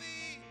will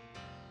be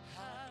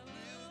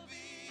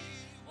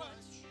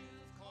what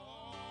You've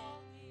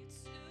called me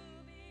to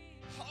be.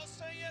 I'll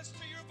say yes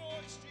to Your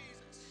voice,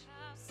 Jesus.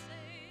 I'll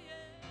say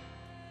yes.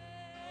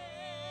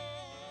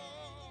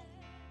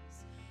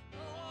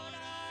 Lord,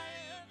 I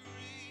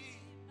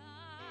agree.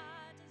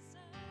 My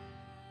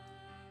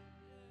desire.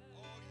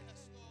 Oh,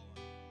 yes, Lord.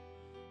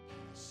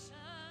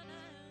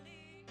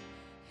 Personally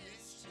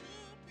is to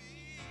be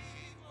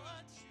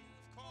what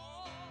You've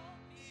called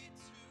me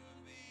to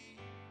be.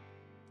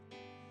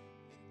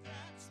 And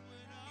that's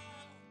what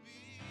I'll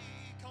be.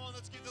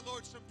 the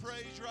Lord some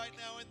praise right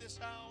now in this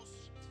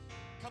house?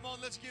 Come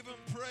on, let's give Him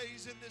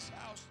praise in this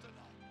house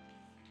tonight.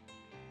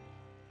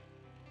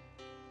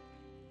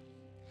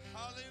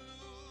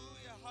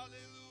 Hallelujah,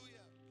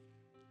 hallelujah.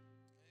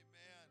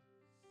 Amen.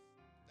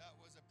 That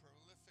was a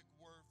prolific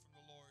word from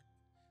the Lord.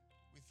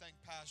 We thank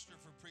Pastor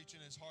for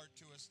preaching his heart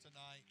to us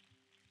tonight.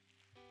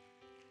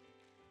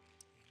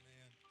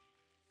 Amen.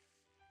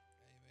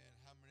 Amen.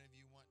 How many of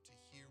you want to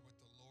hear what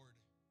the Lord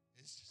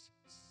is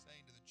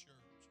saying to the church?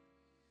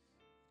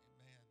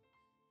 Amen.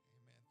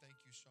 Amen. Thank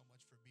you so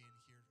much for being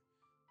here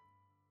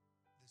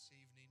this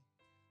evening.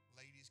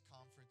 Ladies'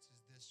 conference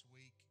is this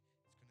week.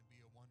 It's going to be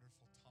a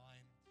wonderful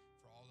time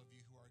for all of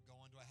you who are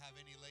going. Do I have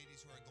any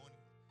ladies who are going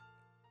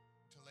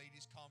to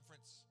ladies'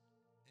 conference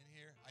in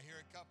here? I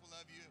hear a couple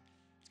of you.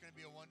 It's going to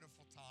be a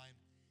wonderful time.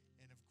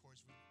 And of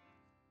course,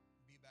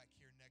 we'll be back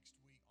here next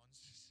week on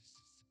Sunday.